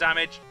do a lot of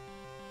damage.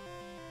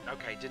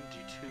 Okay, didn't do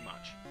too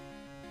much.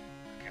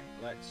 Okay,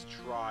 let's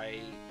try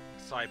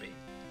Psybeam.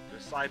 Do a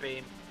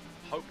Psybeam.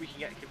 Hope we can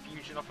get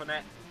confusion off on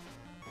it.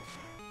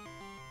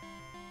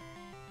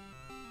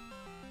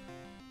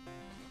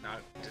 No,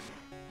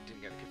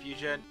 didn't get the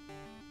confusion.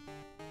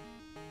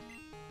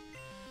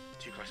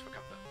 Too close for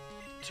comfort.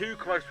 Too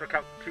close for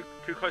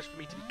too close for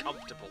me to be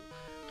comfortable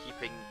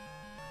keeping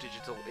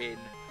Digital in,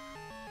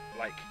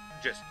 like,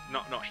 just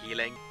not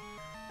healing.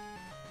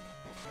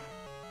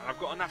 And I've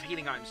got enough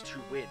healing items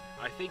to win.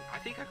 I think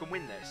I can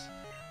win this.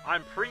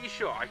 I'm pretty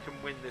sure I can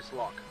win this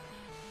lock.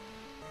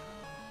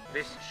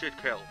 This should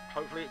kill.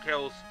 Hopefully it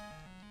kills.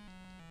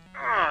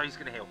 Ah, he's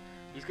gonna heal.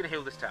 He's gonna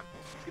heal this time.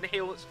 He's gonna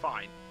heal. That's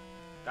fine.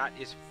 That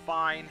is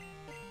fine.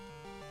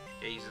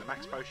 Yeah, he uses a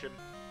max potion.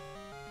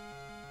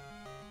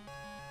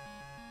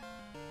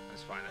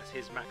 That's fine. That's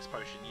his max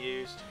potion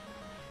used.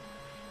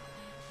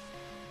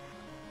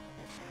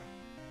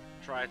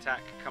 Try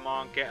attack. Come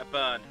on, get a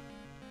burn.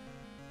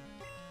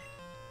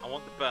 I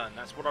want the burn.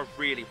 That's what I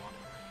really want.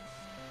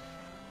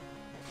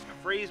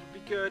 A freeze would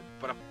be good,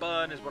 but a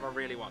burn is what I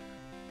really want.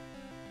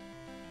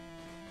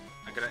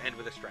 I'm going to end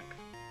with a strength.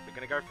 We're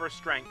going to go for a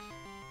strength.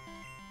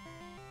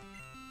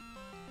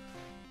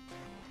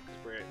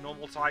 Because we're at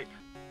normal type.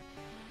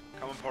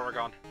 Come on,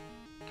 Porygon.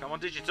 Come on,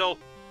 Digital.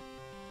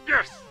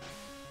 Yes!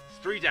 It's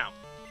 3 down.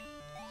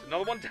 It's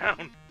another 1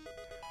 down.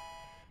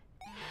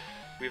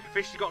 We've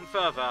officially gotten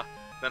further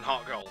than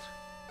Heart Gold.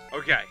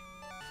 Okay.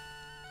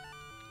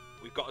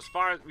 We've got as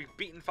far as we've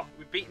beaten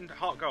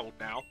Heart Gold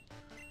now.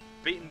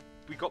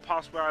 We got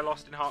past where I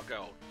lost in Heart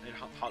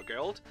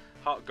Gold.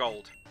 Heart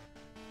Gold.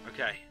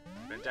 Okay.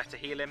 Vendetta,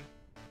 heal him.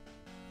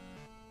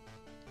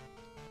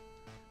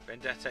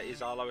 Vendetta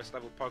is our lowest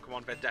level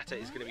Pokemon. Vendetta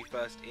is going to be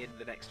first in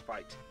the next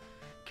fight.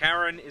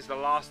 Karen is the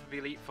last of the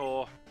Elite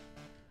Four.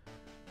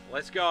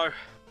 Let's go.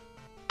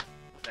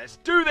 Let's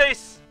do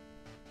this.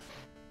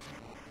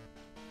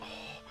 Oh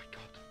my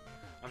god.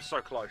 I'm so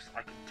close.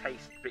 I can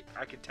taste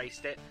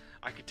it.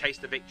 I can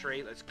taste the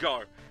victory. Let's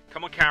go.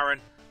 Come on, Karen.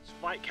 Let's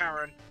fight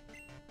Karen.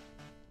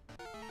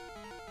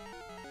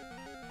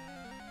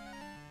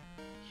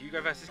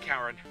 Hugo versus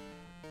Karen.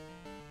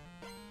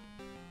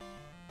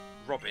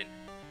 Robin.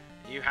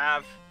 You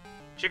have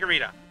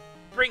Chikorita.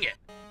 Bring it.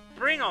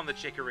 Bring on the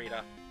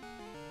Chikorita.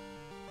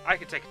 I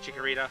can take a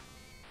Chikorita.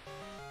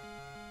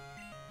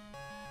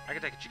 I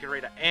can take a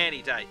Chikorita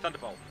any day.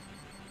 Thunderbolt.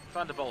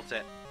 Thunderbolt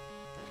it.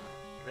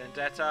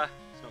 Vendetta.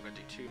 It's not going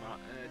to do too much.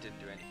 It didn't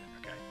do anything.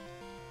 Okay.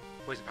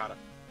 Poison powder.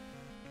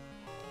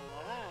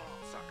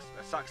 That sucks.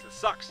 That sucks. That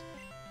sucks.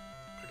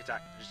 Quick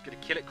attack. I'm just going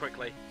to kill it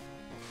quickly.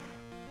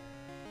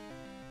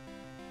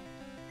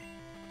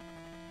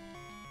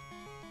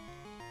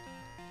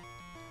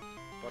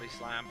 Body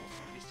slam.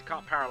 At least it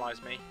can't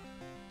paralyze me.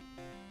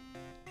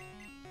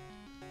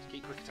 Just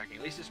keep quick attacking.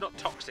 At least it's not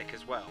toxic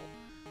as well.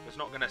 It's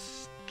not going to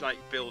like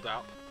build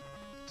up.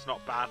 It's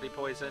not badly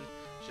poison.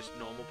 It's just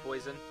normal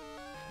poison.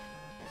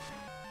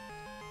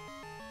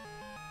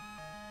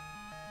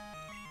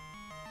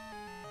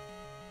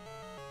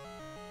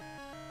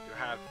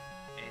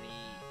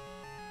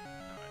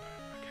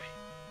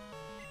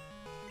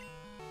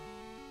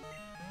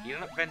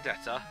 healing up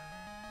Vendetta.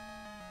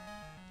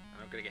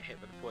 I'm going to get hit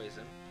with the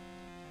poison.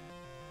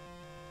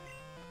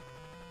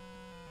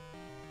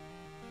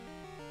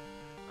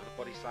 Another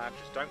body slam.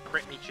 Just don't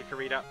crit me,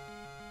 Chikorita.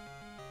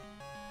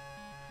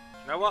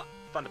 You know what?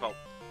 Thunderbolt.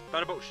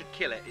 Thunderbolt should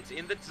kill it. It's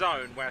in the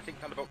zone where I think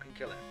Thunderbolt can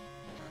kill it.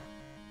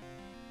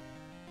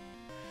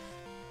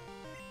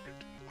 And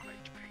 1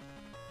 HP.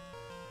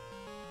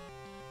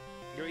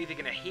 You're either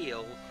going to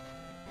heal...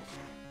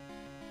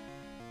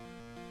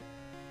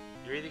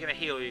 You're either going to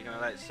heal or you're going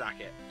to let it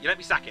sack it. You let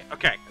me sack it.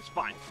 Okay, that's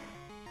fine.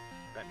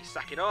 Let me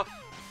sack it off.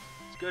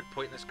 It's good.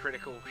 Pointless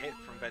critical hit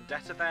from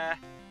Vendetta there.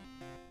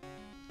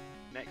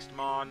 Next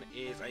Mon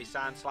is a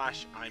Sand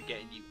Slash. I'm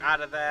getting you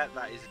out of there.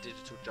 That is a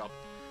digital job.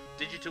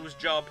 Digital's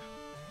job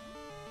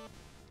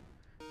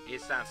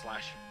is Sand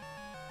Slash.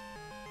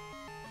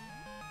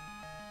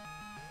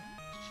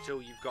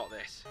 Digital, you've got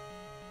this.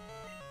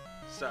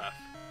 Surf.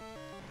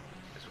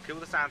 This will kill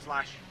the Sand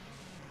Slash.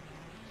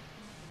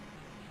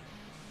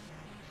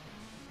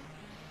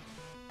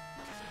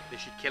 This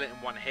should kill it in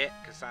one hit,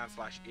 because Sand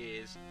Slash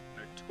is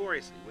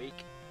notoriously weak.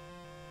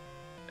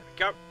 There we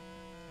go.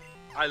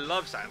 I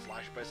love Sand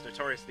Slash, but it's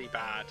notoriously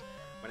bad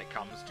when it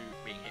comes to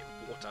being hit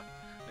with water.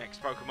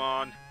 Next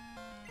Pokemon,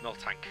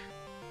 Miltank.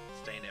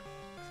 Stay in him.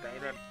 Stay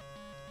in him.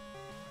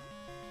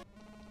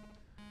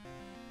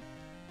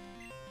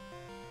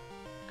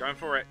 Going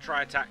for it.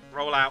 Try attack.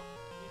 Roll out.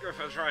 Go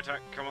for the try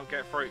attack. Come on,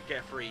 get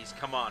a freeze.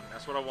 Come on.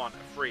 That's what I want.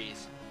 A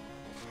freeze.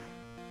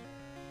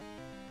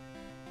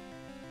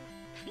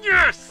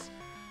 Yes!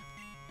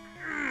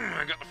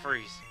 I got the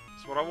freeze.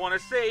 That's what I want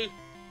to see.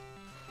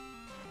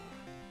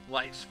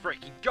 Let's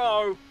freaking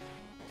go!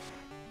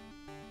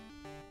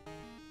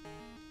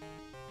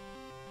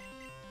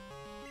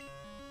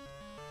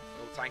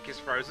 Miltank is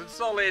frozen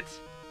solid.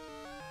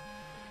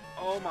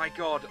 Oh my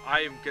god,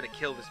 I am gonna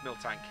kill this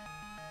Miltank.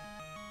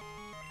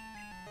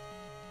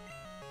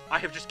 I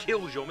have just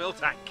killed your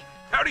Miltank.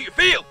 How do you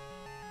feel?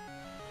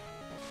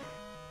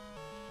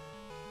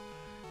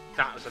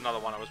 That was another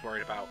one I was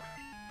worried about.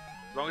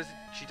 As long as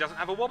she doesn't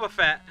have a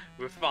Wobbuffet,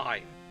 we're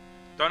fine.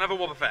 Don't have a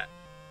Wobbuffet.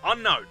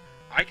 Unknown.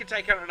 I can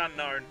take out an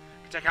unknown.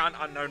 I can take out an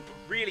unknown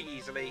really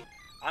easily.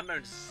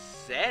 Unknown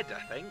Z, I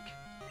think.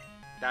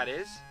 That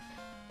is.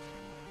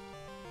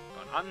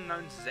 Got an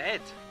unknown Z.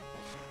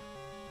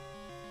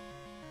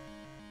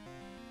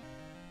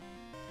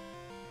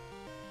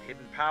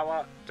 Hidden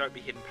power. Don't be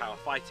hidden power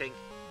fighting.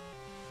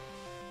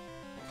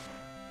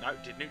 No,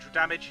 did neutral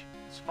damage.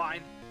 It's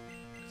fine.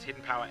 It's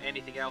hidden power.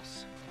 Anything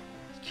else?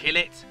 Let's kill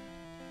it.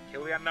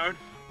 Kill the unknown.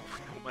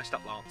 We're almost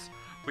at Lance.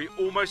 We're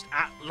almost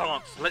at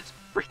Lance. Let's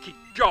freaking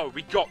go.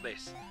 We got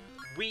this.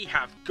 We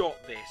have got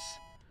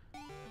this.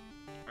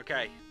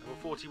 Okay, level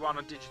 41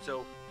 on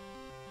digital.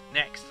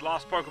 Next,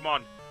 last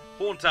Pokemon.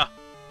 Haunter.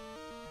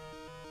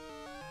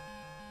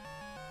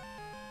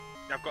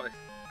 I've got this.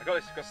 I got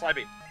this. I've got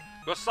Psybeam.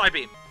 We've got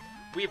Psybeam.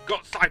 We've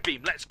got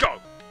Psybeam. Let's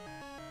go.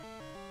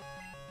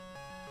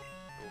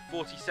 Level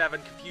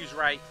 47, Confuse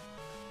Ray.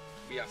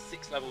 We are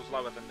 6 levels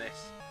lower than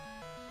this.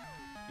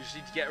 You just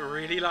need to get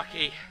really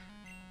lucky.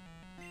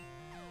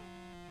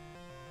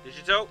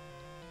 Digital.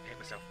 Hit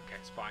myself. Okay,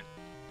 it's fine.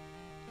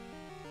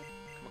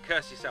 Come on,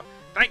 curse yourself.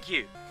 Thank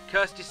you.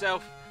 Cursed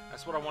yourself.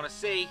 That's what I want to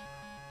see.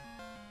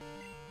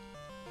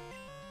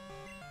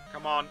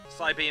 Come on,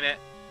 Psybeam it.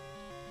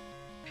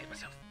 Hit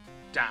myself.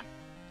 Damn.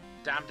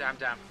 Damn, damn,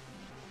 damn.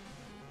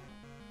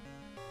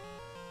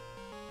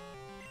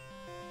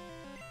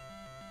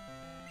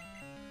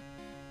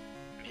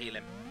 Heal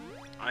him.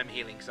 I'm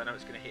healing because I know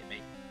it's going to hit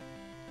me.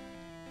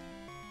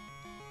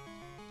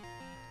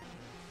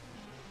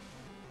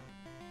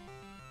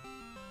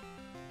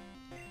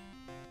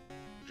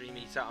 Dream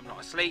Eater, I'm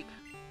not asleep.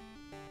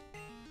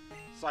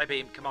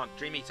 Psybeam, come on.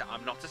 Dream Eater,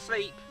 I'm not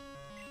asleep.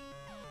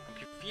 I'm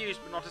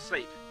confused but not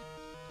asleep.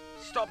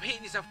 Stop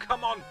hitting yourself,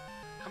 come on.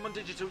 Come on,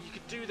 Digital, you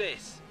can do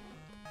this.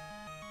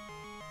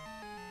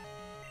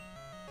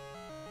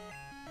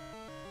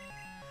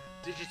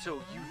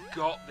 Digital, you've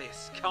got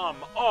this.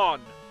 Come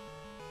on.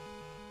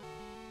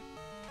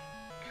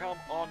 Come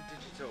on,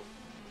 Digital.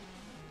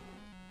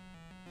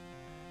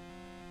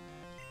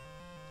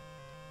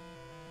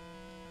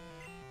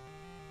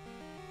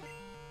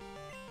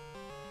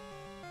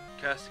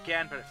 Cursed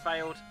again, but it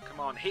failed.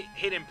 Come on, hit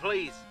him,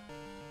 please.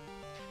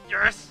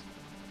 Yes!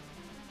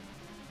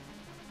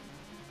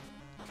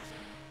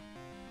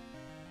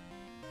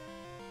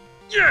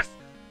 Yes!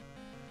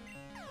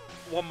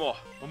 One more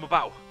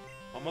battle.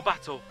 One more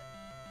battle.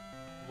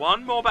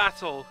 One more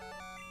battle.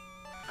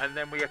 And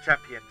then we are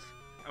champions.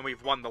 And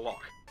we've won the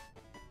lock.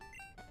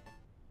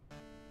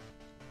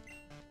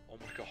 Oh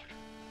my god.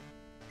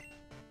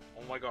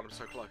 Oh my god, I'm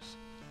so close.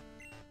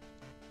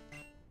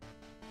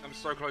 I'm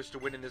so close to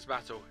winning this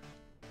battle.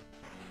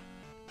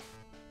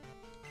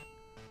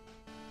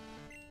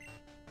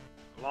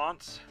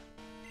 Lance.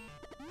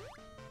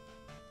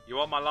 You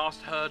are my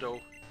last hurdle.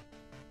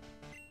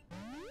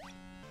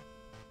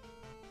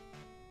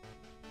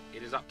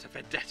 It is up to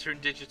Vendetta and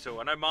Digital.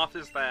 I know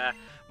Martha's there.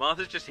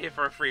 Martha's just here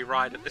for a free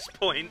ride at this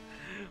point.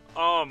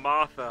 Oh,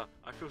 Martha.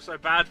 I feel so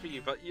bad for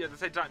you, but at the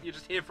same time, you're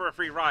just here for a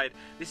free ride.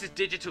 This is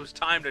Digital's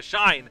time to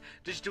shine.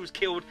 Digital's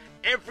killed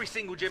every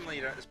single gym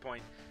leader at this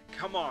point.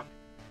 Come on.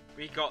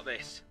 We got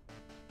this.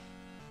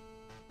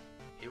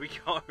 Here we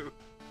go.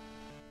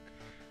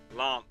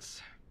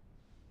 Lance.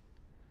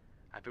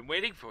 I've been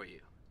waiting for you,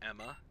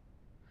 Emma.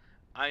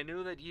 I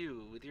knew that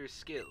you, with your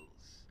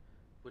skills,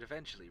 would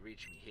eventually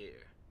reach me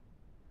here.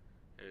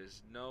 There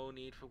is no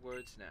need for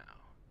words now.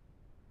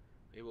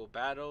 We will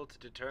battle to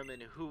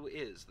determine who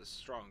is the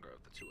stronger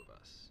of the two of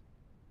us.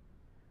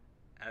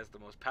 As the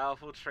most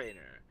powerful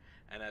trainer,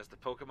 and as the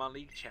Pokemon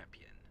League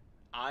champion,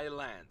 I,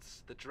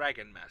 Lance, the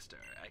Dragon Master,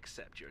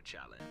 accept your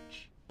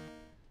challenge.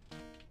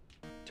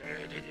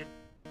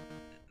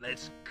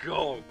 Let's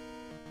go!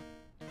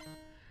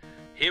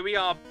 Here we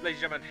are,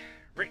 ladies and gentlemen.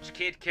 Rich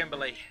Kid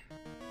Kimberly.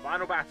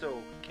 Final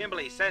battle.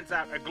 Kimberly sends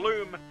out a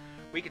Gloom.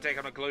 We can take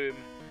on a Gloom.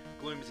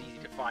 Gloom's easy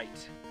to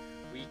fight.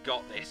 We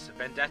got this.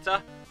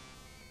 Vendetta.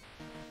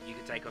 You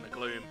can take on a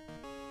Gloom.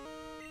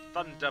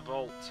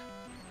 Thunderbolt.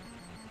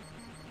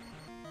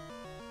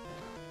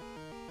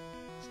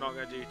 It's not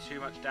going to do too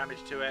much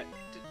damage to it.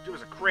 It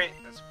was a crit.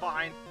 That's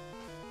fine.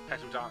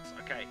 Petal Dance.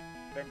 Okay.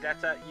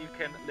 Vendetta, you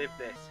can live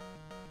this.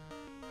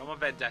 Come on,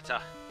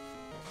 Vendetta.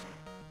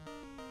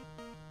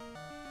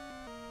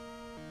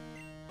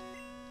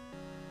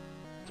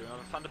 Do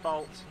another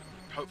Thunderbolt.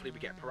 Hopefully we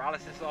get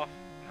Paralysis off.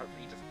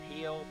 Hopefully he doesn't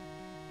heal.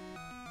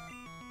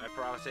 No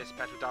Paralysis.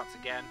 Petal Dance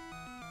again.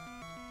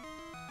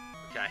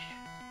 Okay.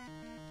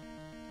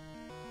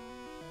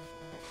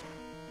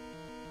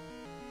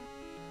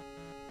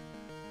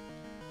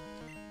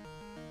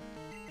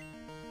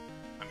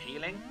 I'm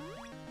healing.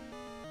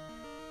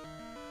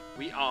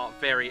 We are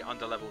very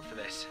underleveled for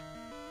this.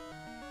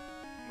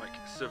 Like,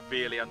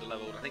 severely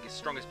underleveled. I think its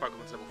strongest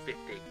Pokemon's level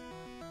 50.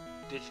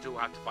 Digital will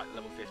have to fight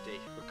level 50,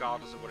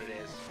 regardless of what it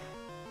is.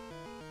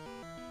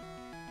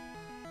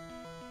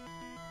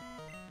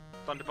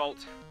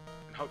 Thunderbolt.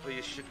 And hopefully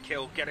this should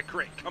kill. Get a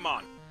crit. Come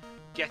on.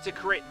 Get a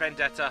crit,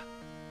 Vendetta.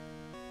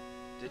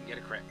 Didn't get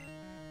a crit.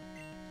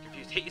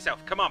 Confused. Hit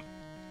yourself. Come on.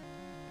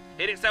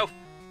 Hit itself.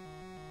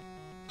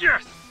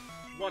 Yes!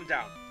 1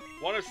 down.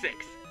 1 of 6.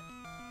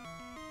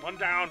 1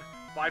 down.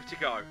 5 to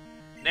go.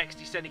 Next,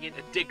 he's sending in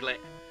a Diglett.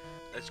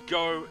 Let's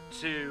go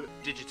to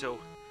Digital.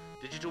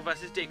 Digital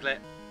versus Diglett.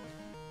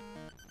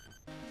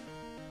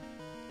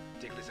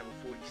 Diglett's level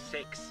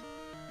 46.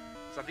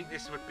 So I think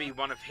this would be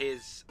one of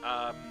his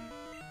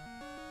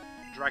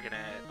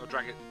Dragonairs.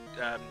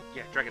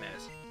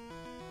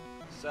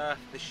 Surf.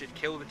 This should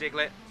kill the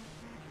Diglett.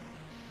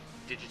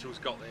 Digital's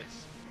got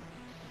this.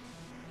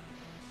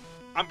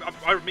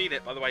 I mean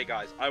it, by the way,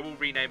 guys. I will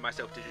rename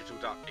myself Digital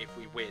Duck if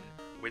we win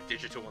with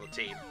Digital on the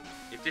team.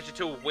 If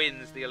Digital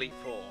wins the Elite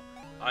Four,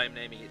 I am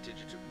naming it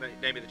Digital.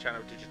 Naming the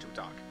channel Digital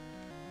Duck.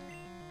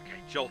 Okay,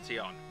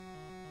 Jolteon.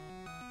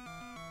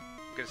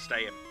 I'm gonna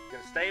stay in.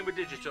 Gonna stay in with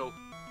Digital.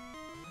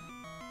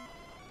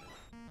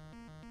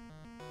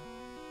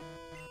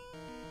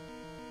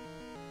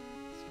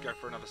 Let's go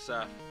for another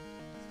Surf.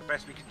 It's the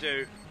best we could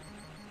do.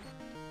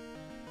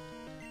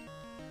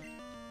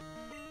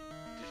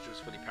 Digital's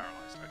fully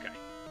paralyzed. Okay.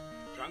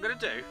 So what I'm gonna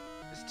do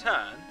this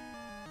turn,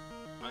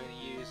 I'm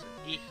gonna use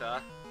an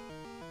Ether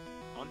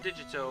on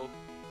Digital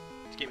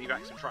to get me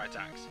back some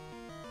Tri-Attacks.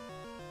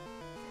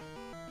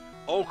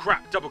 Oh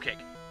crap! Double kick.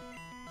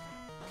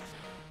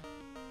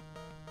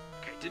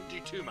 Okay, didn't do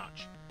too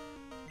much.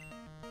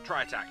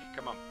 Tri-Attack,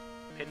 come on.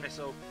 Pin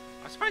Missile.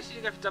 I was supposed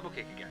to go for double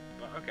kick again,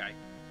 but okay.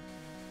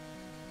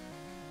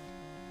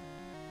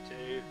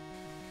 2,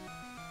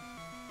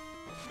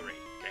 3.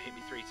 Okay, hit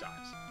me 3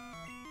 times.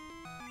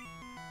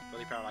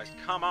 Fully paralyzed.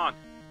 Come on!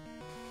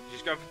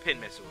 Just go for pin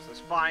missiles.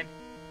 That's fine.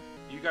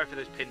 You go for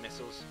those pin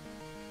missiles.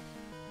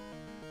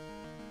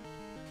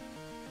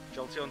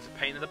 Jolteon's a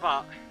pain in the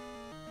butt.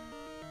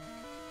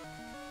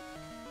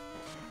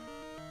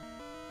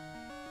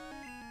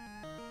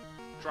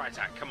 Try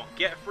attack. Come on.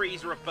 Get a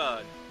freeze or a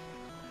burn.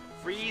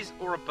 Freeze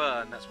or a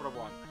burn. That's what I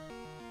want.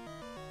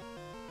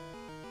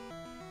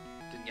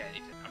 Didn't get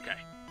anything. Okay.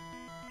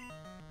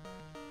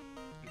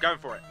 I'm going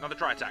for it. Another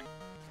try attack.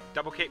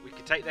 Double kick. We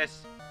can take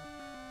this.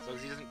 As long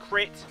as he doesn't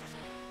crit.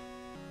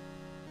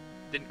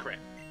 Didn't crit.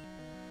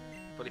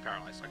 Fully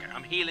paralyzed. Okay,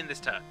 I'm healing this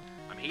turn.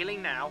 I'm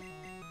healing now.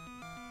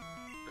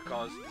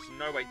 Because there's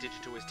no way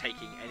Digital is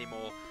taking any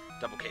more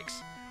double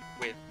kicks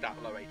with that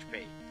low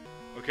HP.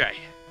 Okay.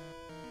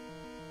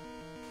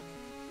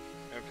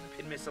 Going for the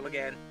pin missile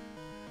again.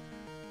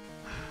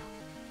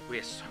 We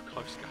are so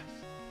close,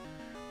 guys.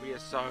 We are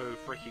so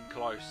freaking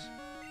close.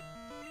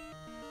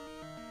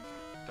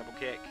 Double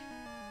kick.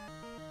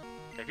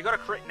 Okay, if you got a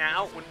crit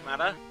now, wouldn't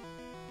matter.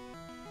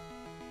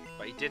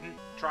 But he didn't.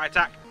 Try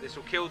attack. This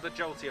will kill the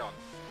Jolteon.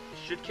 It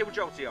should kill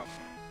Jolteon.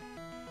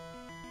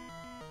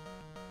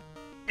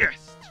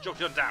 Yes! It's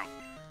Jolteon down.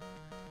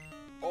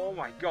 Oh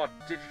my god,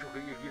 Digital,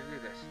 you can do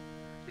this.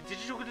 Is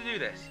Digital going to do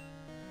this?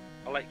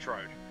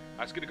 Electrode.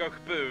 That's going to go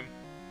kaboom.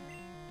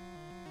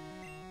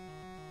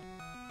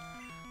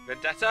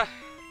 Vendetta.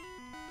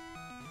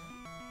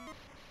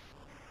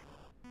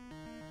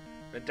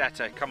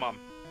 Vendetta, come on.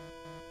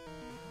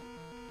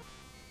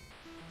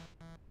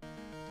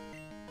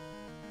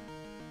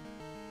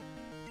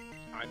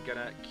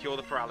 gonna cure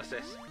the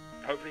paralysis.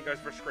 Hopefully he goes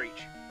for a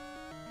screech.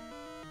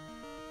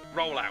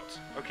 Roll out.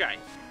 Okay.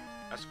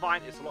 That's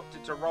fine. It's locked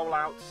into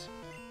rollouts.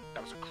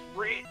 That was a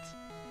crit.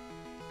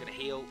 I'm gonna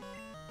heal.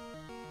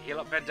 Heal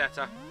up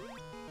Vendetta.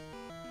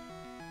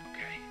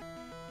 Okay.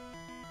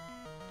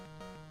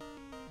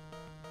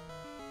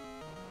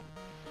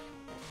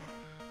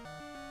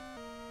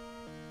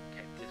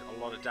 Okay, did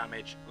a lot of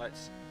damage.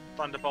 Let's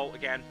Thunderbolt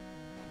again.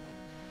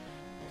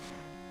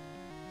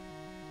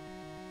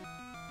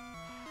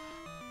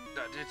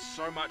 That did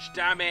so much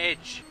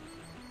damage.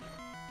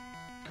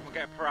 Come on,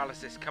 get a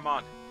paralysis. Come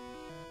on.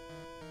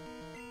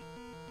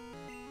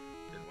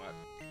 Didn't work.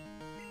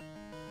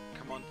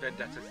 Come on,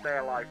 Vendetta. Stay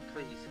alive,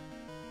 please.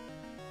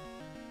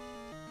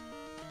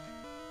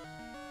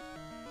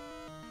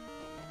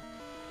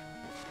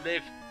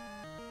 Live.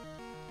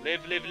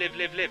 Live, live, live,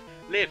 live, live.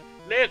 Live,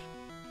 live.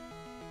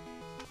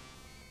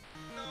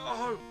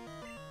 No.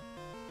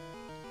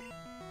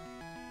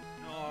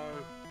 No.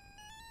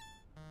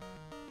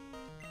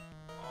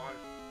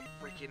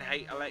 I freaking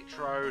hate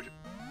Electrode.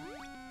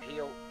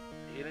 Heal.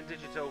 Healing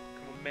Digital.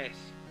 Come on, miss.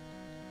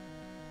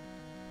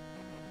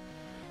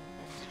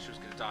 Digital's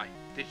gonna die.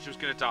 Digital's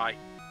gonna die.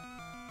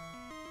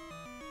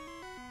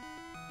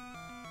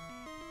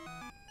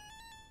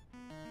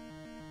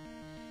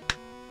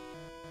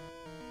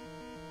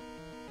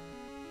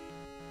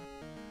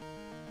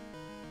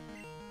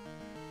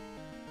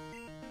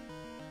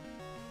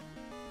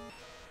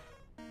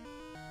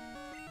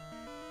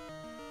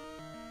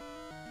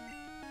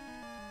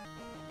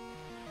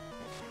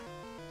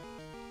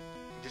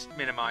 Just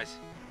minimize.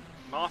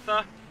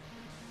 Martha,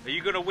 are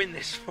you going to win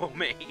this for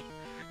me?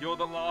 You're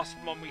the last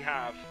one we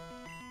have.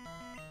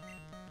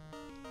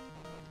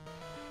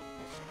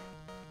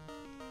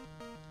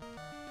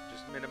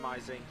 Just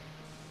minimizing.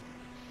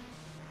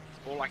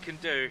 That's all I can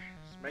do.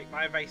 Just make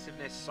my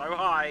evasiveness so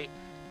high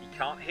he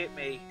can't hit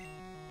me.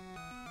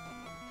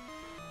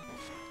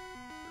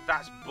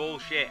 That's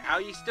bullshit. How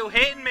are you still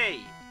hitting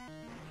me?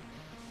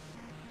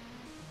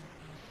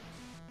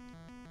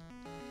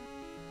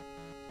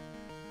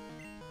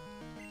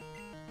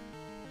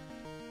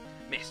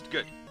 Missed.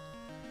 Good.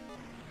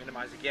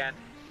 Minimize again.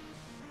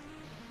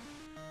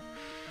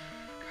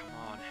 Come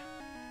on.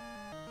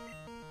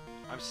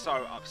 I'm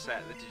so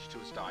upset the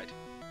Digital's died.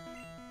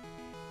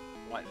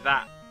 Like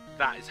that.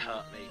 That has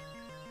hurt me.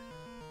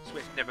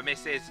 Swift never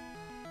misses.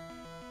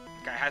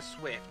 Okay, it has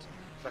Swift.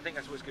 So I think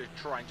that's what it's going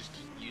to try and just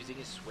keep using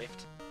is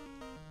Swift.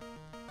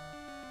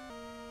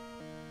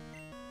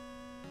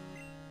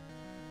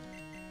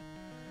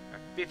 I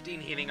have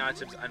 15 healing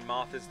items and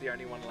Martha's the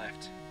only one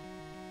left.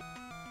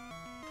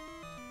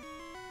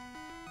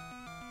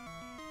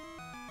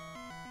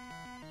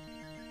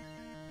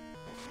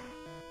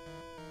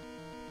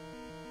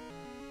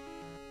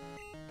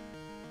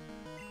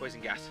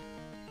 Poison gas.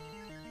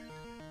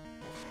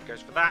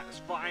 Goes for that, that's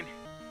fine.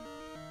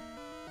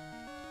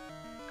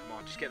 Come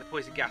on, just get the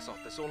poison gas off,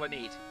 that's all I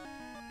need.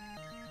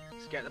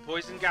 Just get the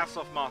poison gas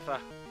off,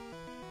 Martha.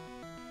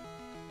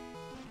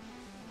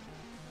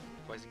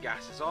 Poison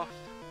gas is off.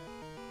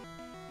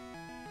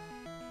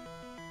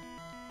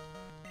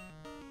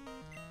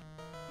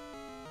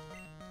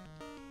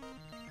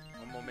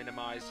 One more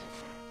minimize.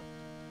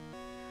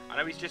 I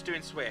know he's just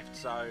doing Swift,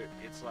 so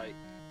it's like...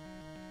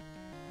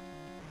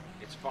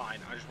 It's fine.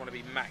 I just want to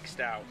be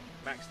maxed out.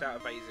 Maxed out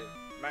evasive.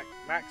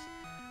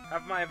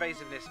 Have my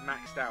evasiveness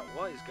maxed out.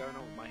 What is going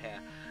on with my hair?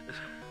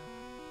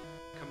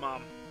 Come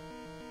on.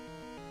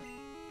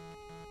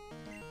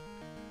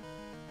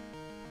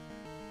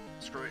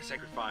 Screw it.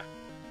 Sacred Fire.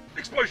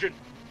 Explosion!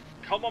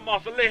 Come on,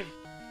 Martha, live!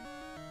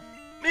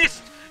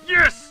 Missed!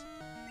 Yes!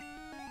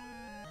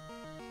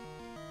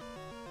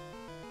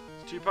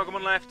 There's 2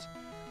 Pokemon left.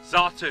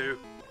 Xatu.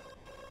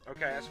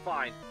 Okay, that's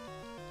fine.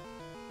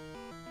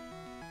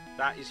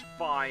 That is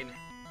fine.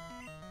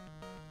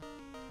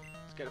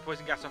 Let's get the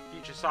poison gas off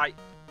Future Sight.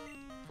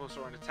 Force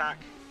her on attack.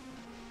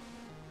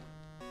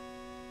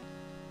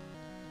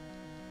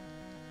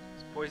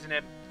 Let's poison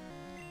him.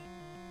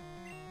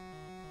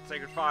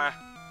 Sacred Fire.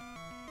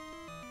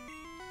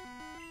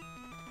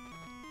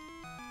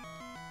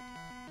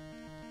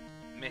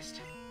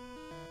 Missed.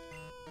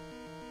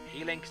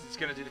 Healing because it's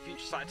going to do the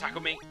Future Sight attack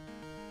on me.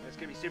 It's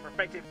going to be super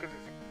effective because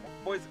it's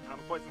poison. I'm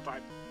a poison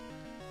type.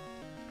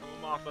 Come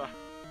on, Martha.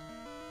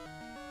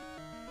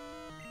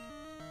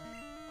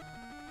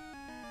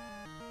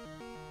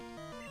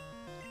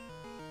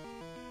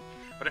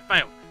 But it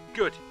failed.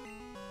 Good.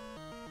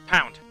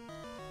 Pound.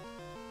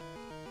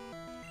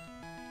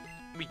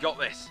 We got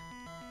this.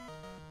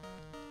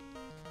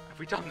 Have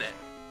we done it?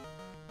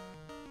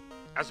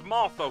 Has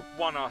Martha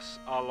won us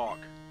our lock?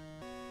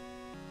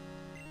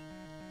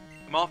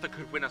 Martha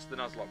could win us the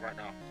Nuzlocke right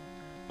now.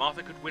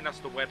 Martha could win us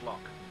the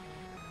Wedlocke.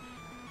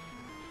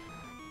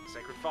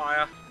 Sacred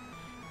Fire.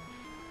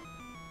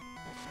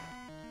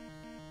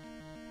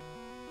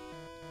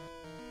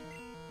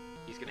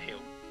 He's gonna heal.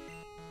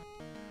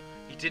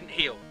 He didn't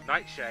heal.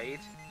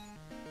 Nightshade.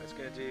 That's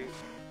going to do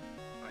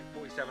like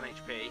 47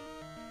 HP.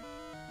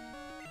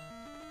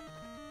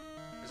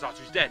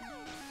 Xatu's dead.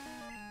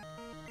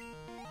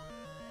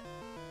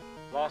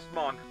 Last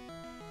mon.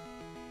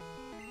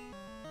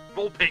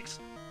 Vulpix.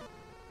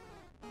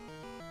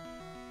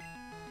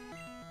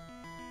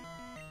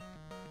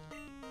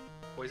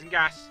 Poison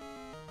gas.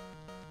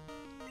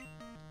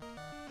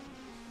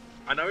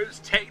 I know it's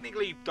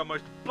technically the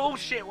most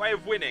bullshit way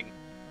of winning,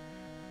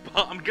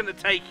 but I'm gonna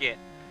take it.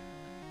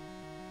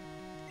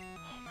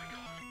 Oh my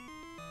god.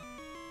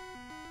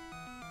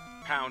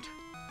 Pound.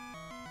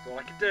 That's all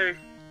I can do.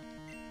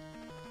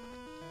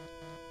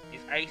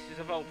 His ace is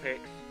a Vulpix.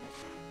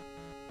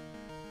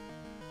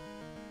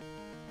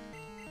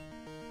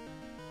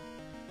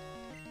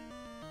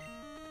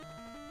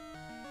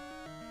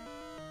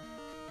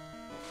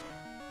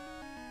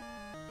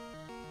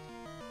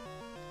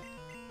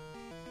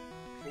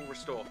 Full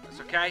restore. That's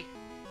okay.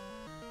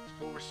 It's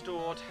full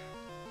restored.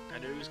 I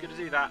knew he was going to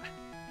do that.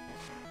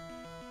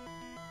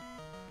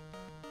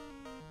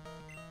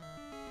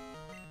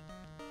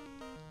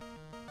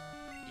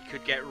 He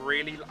could get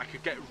really... I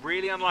could get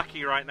really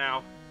unlucky right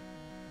now.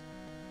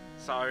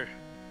 So...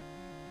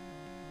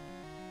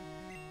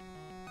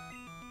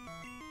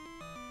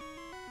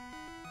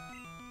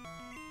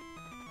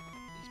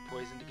 he's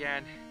poisoned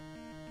again.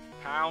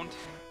 Pound.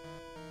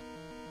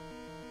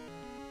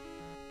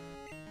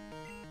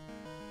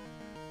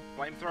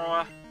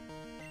 Flamethrower.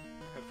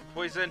 Hope for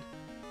poison.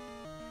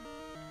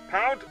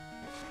 Pound.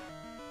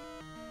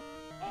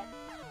 Oh.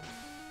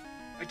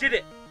 I did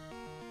it.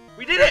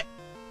 We did it.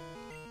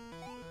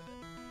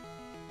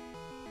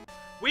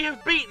 We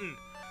have beaten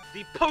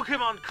the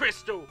Pokemon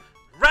Crystal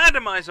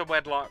Randomizer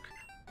Wedlocke.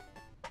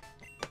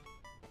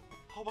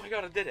 Oh my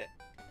god, I did it.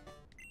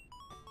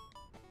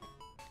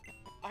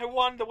 I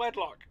won the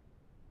Wedlocke.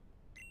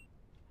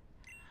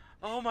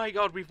 Oh my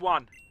god, we've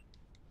won.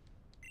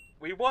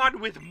 We won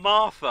with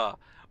Martha.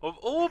 Of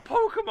all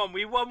Pokemon,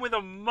 we won with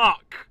a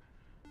Muck.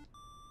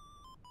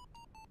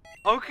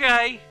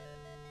 Okay.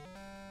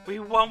 We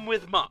won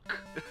with Muck.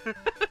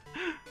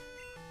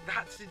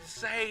 That's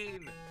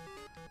insane.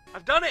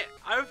 I've done it.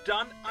 I've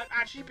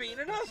actually beaten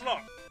a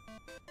Nuzlocke.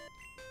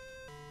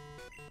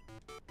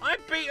 I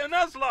beat a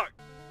Nuzlocke.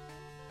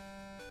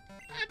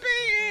 I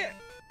beat it.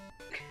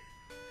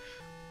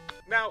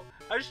 Now,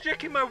 I was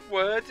checking my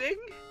wording.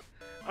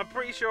 I'm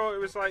pretty sure it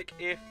was like,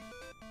 if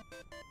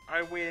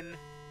I win...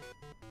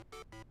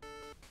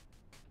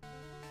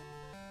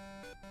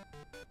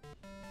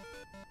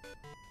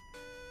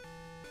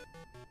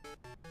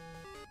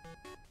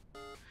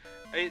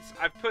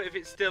 I've put if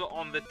it's still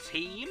on the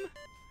team,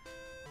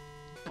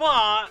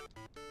 but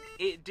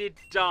it did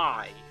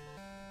die.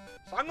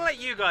 So I'm gonna let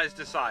you guys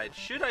decide.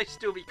 Should I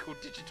still be called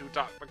Digital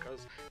Duck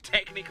because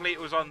technically it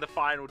was on the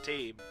final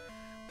team,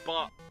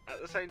 but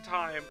at the same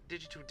time,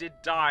 Digital did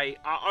die.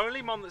 Our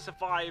only mon that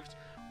survived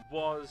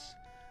was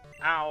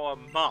our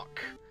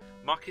Muck.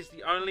 Muck is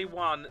the only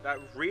one that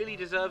really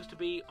deserves to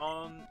be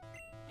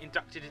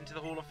inducted into the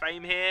Hall of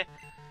Fame here,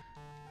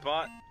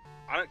 but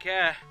I don't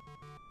care.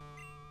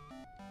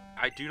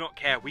 I do not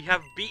care. We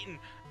have beaten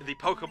the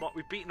Pokemon.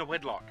 We've beaten a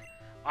Wedlocke.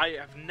 I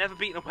have never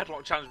beaten a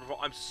Wedlocke challenge before.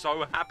 I'm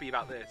so happy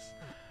about this.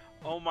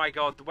 Oh my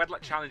god, the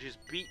Wedlocke challenge is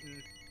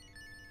beaten.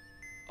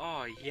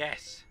 Oh,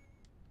 yes.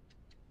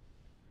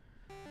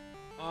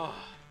 Oh.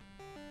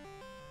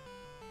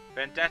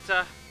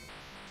 Vendetta.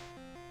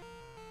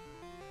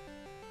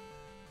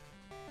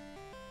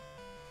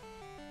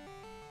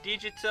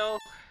 Digital.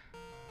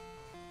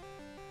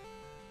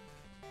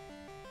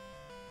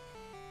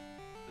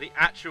 The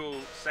actual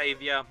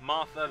saviour,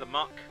 Martha the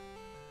Muck.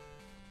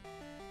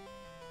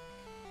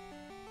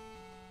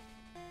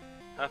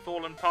 Her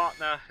fallen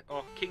partner,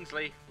 or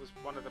Kingsley, was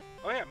one of the...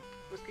 Oh yeah,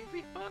 was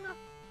Kingsley partner?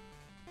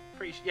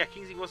 Yeah,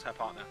 Kingsley was her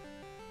partner.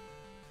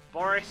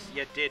 Boris,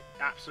 you did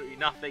absolutely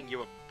nothing. You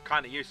were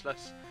kind of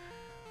useless.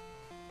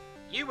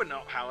 You were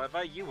not,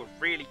 however. You were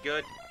really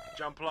good.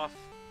 Jumpluff,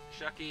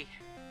 Shucky.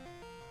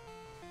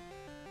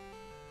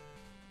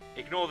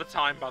 Ignore the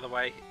time, by the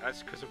way.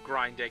 That's because of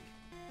grinding.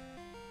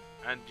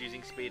 And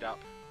using speed up.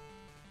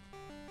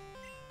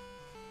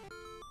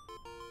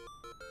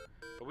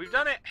 But we've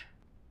done it!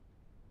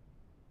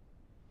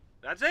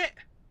 That's it!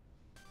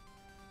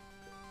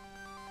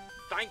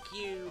 Thank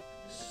you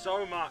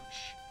so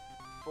much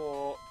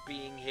for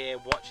being here,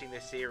 watching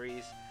this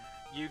series.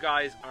 You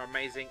guys are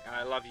amazing, and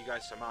I love you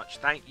guys so much.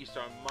 Thank you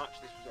so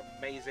much. This was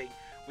amazing.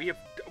 We have...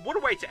 What a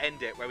way to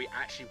end it, where we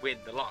actually win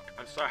the luck.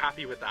 I'm so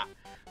happy with that.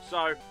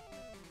 So...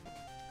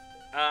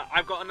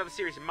 I've got another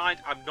series in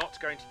mind. I'm not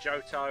going to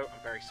Johto.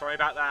 I'm very sorry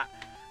about that.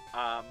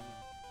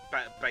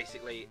 But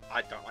basically,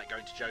 I don't like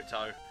going to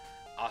Johto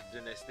after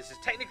doing this. This is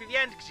technically the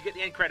end because you get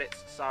the end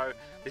credits. So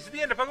this is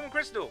the end of Pokemon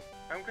Crystal.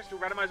 Pokemon Crystal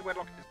Randomizer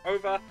Wedlocke is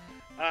over.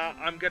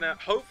 I'm going to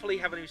hopefully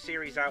have a new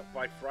series out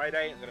by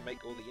Friday. I'm going to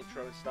make all the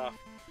intro and stuff.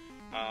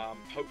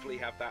 Hopefully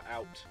have that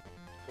out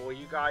for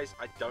you guys.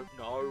 I don't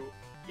know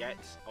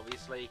yet,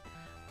 obviously.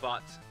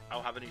 But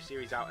I'll have a new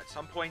series out at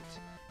some point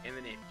in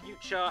the near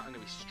future. I'm going to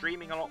be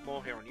streaming a lot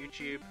more here on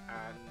YouTube,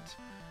 and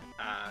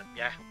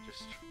yeah,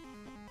 just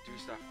do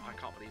stuff. I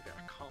can't believe it.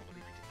 I can't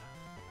believe we did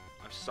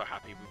that. I'm so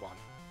happy we won.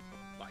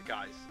 Like,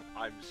 guys,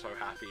 I'm so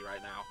happy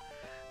right now.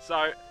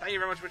 So, thank you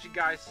very much for watching,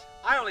 guys.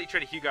 I'm Elite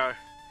Trainer Hugo.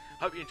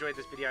 Hope you enjoyed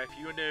this video. If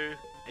you were new,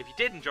 if you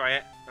did enjoy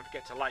it, don't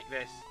forget to like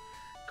this,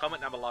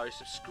 comment down below,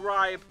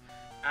 subscribe,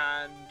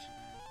 and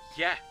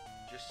yeah,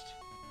 just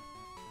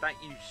thank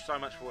you so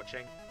much for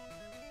watching.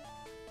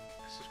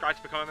 Subscribe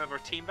to become a member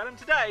of Team Venom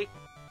today.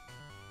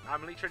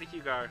 I'm Elite Trainer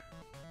Hugo.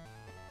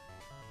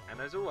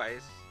 And as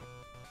always,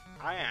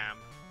 I am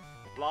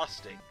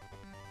blasting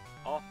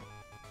off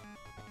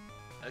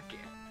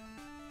again.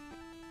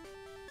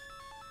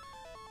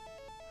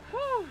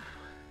 Woo!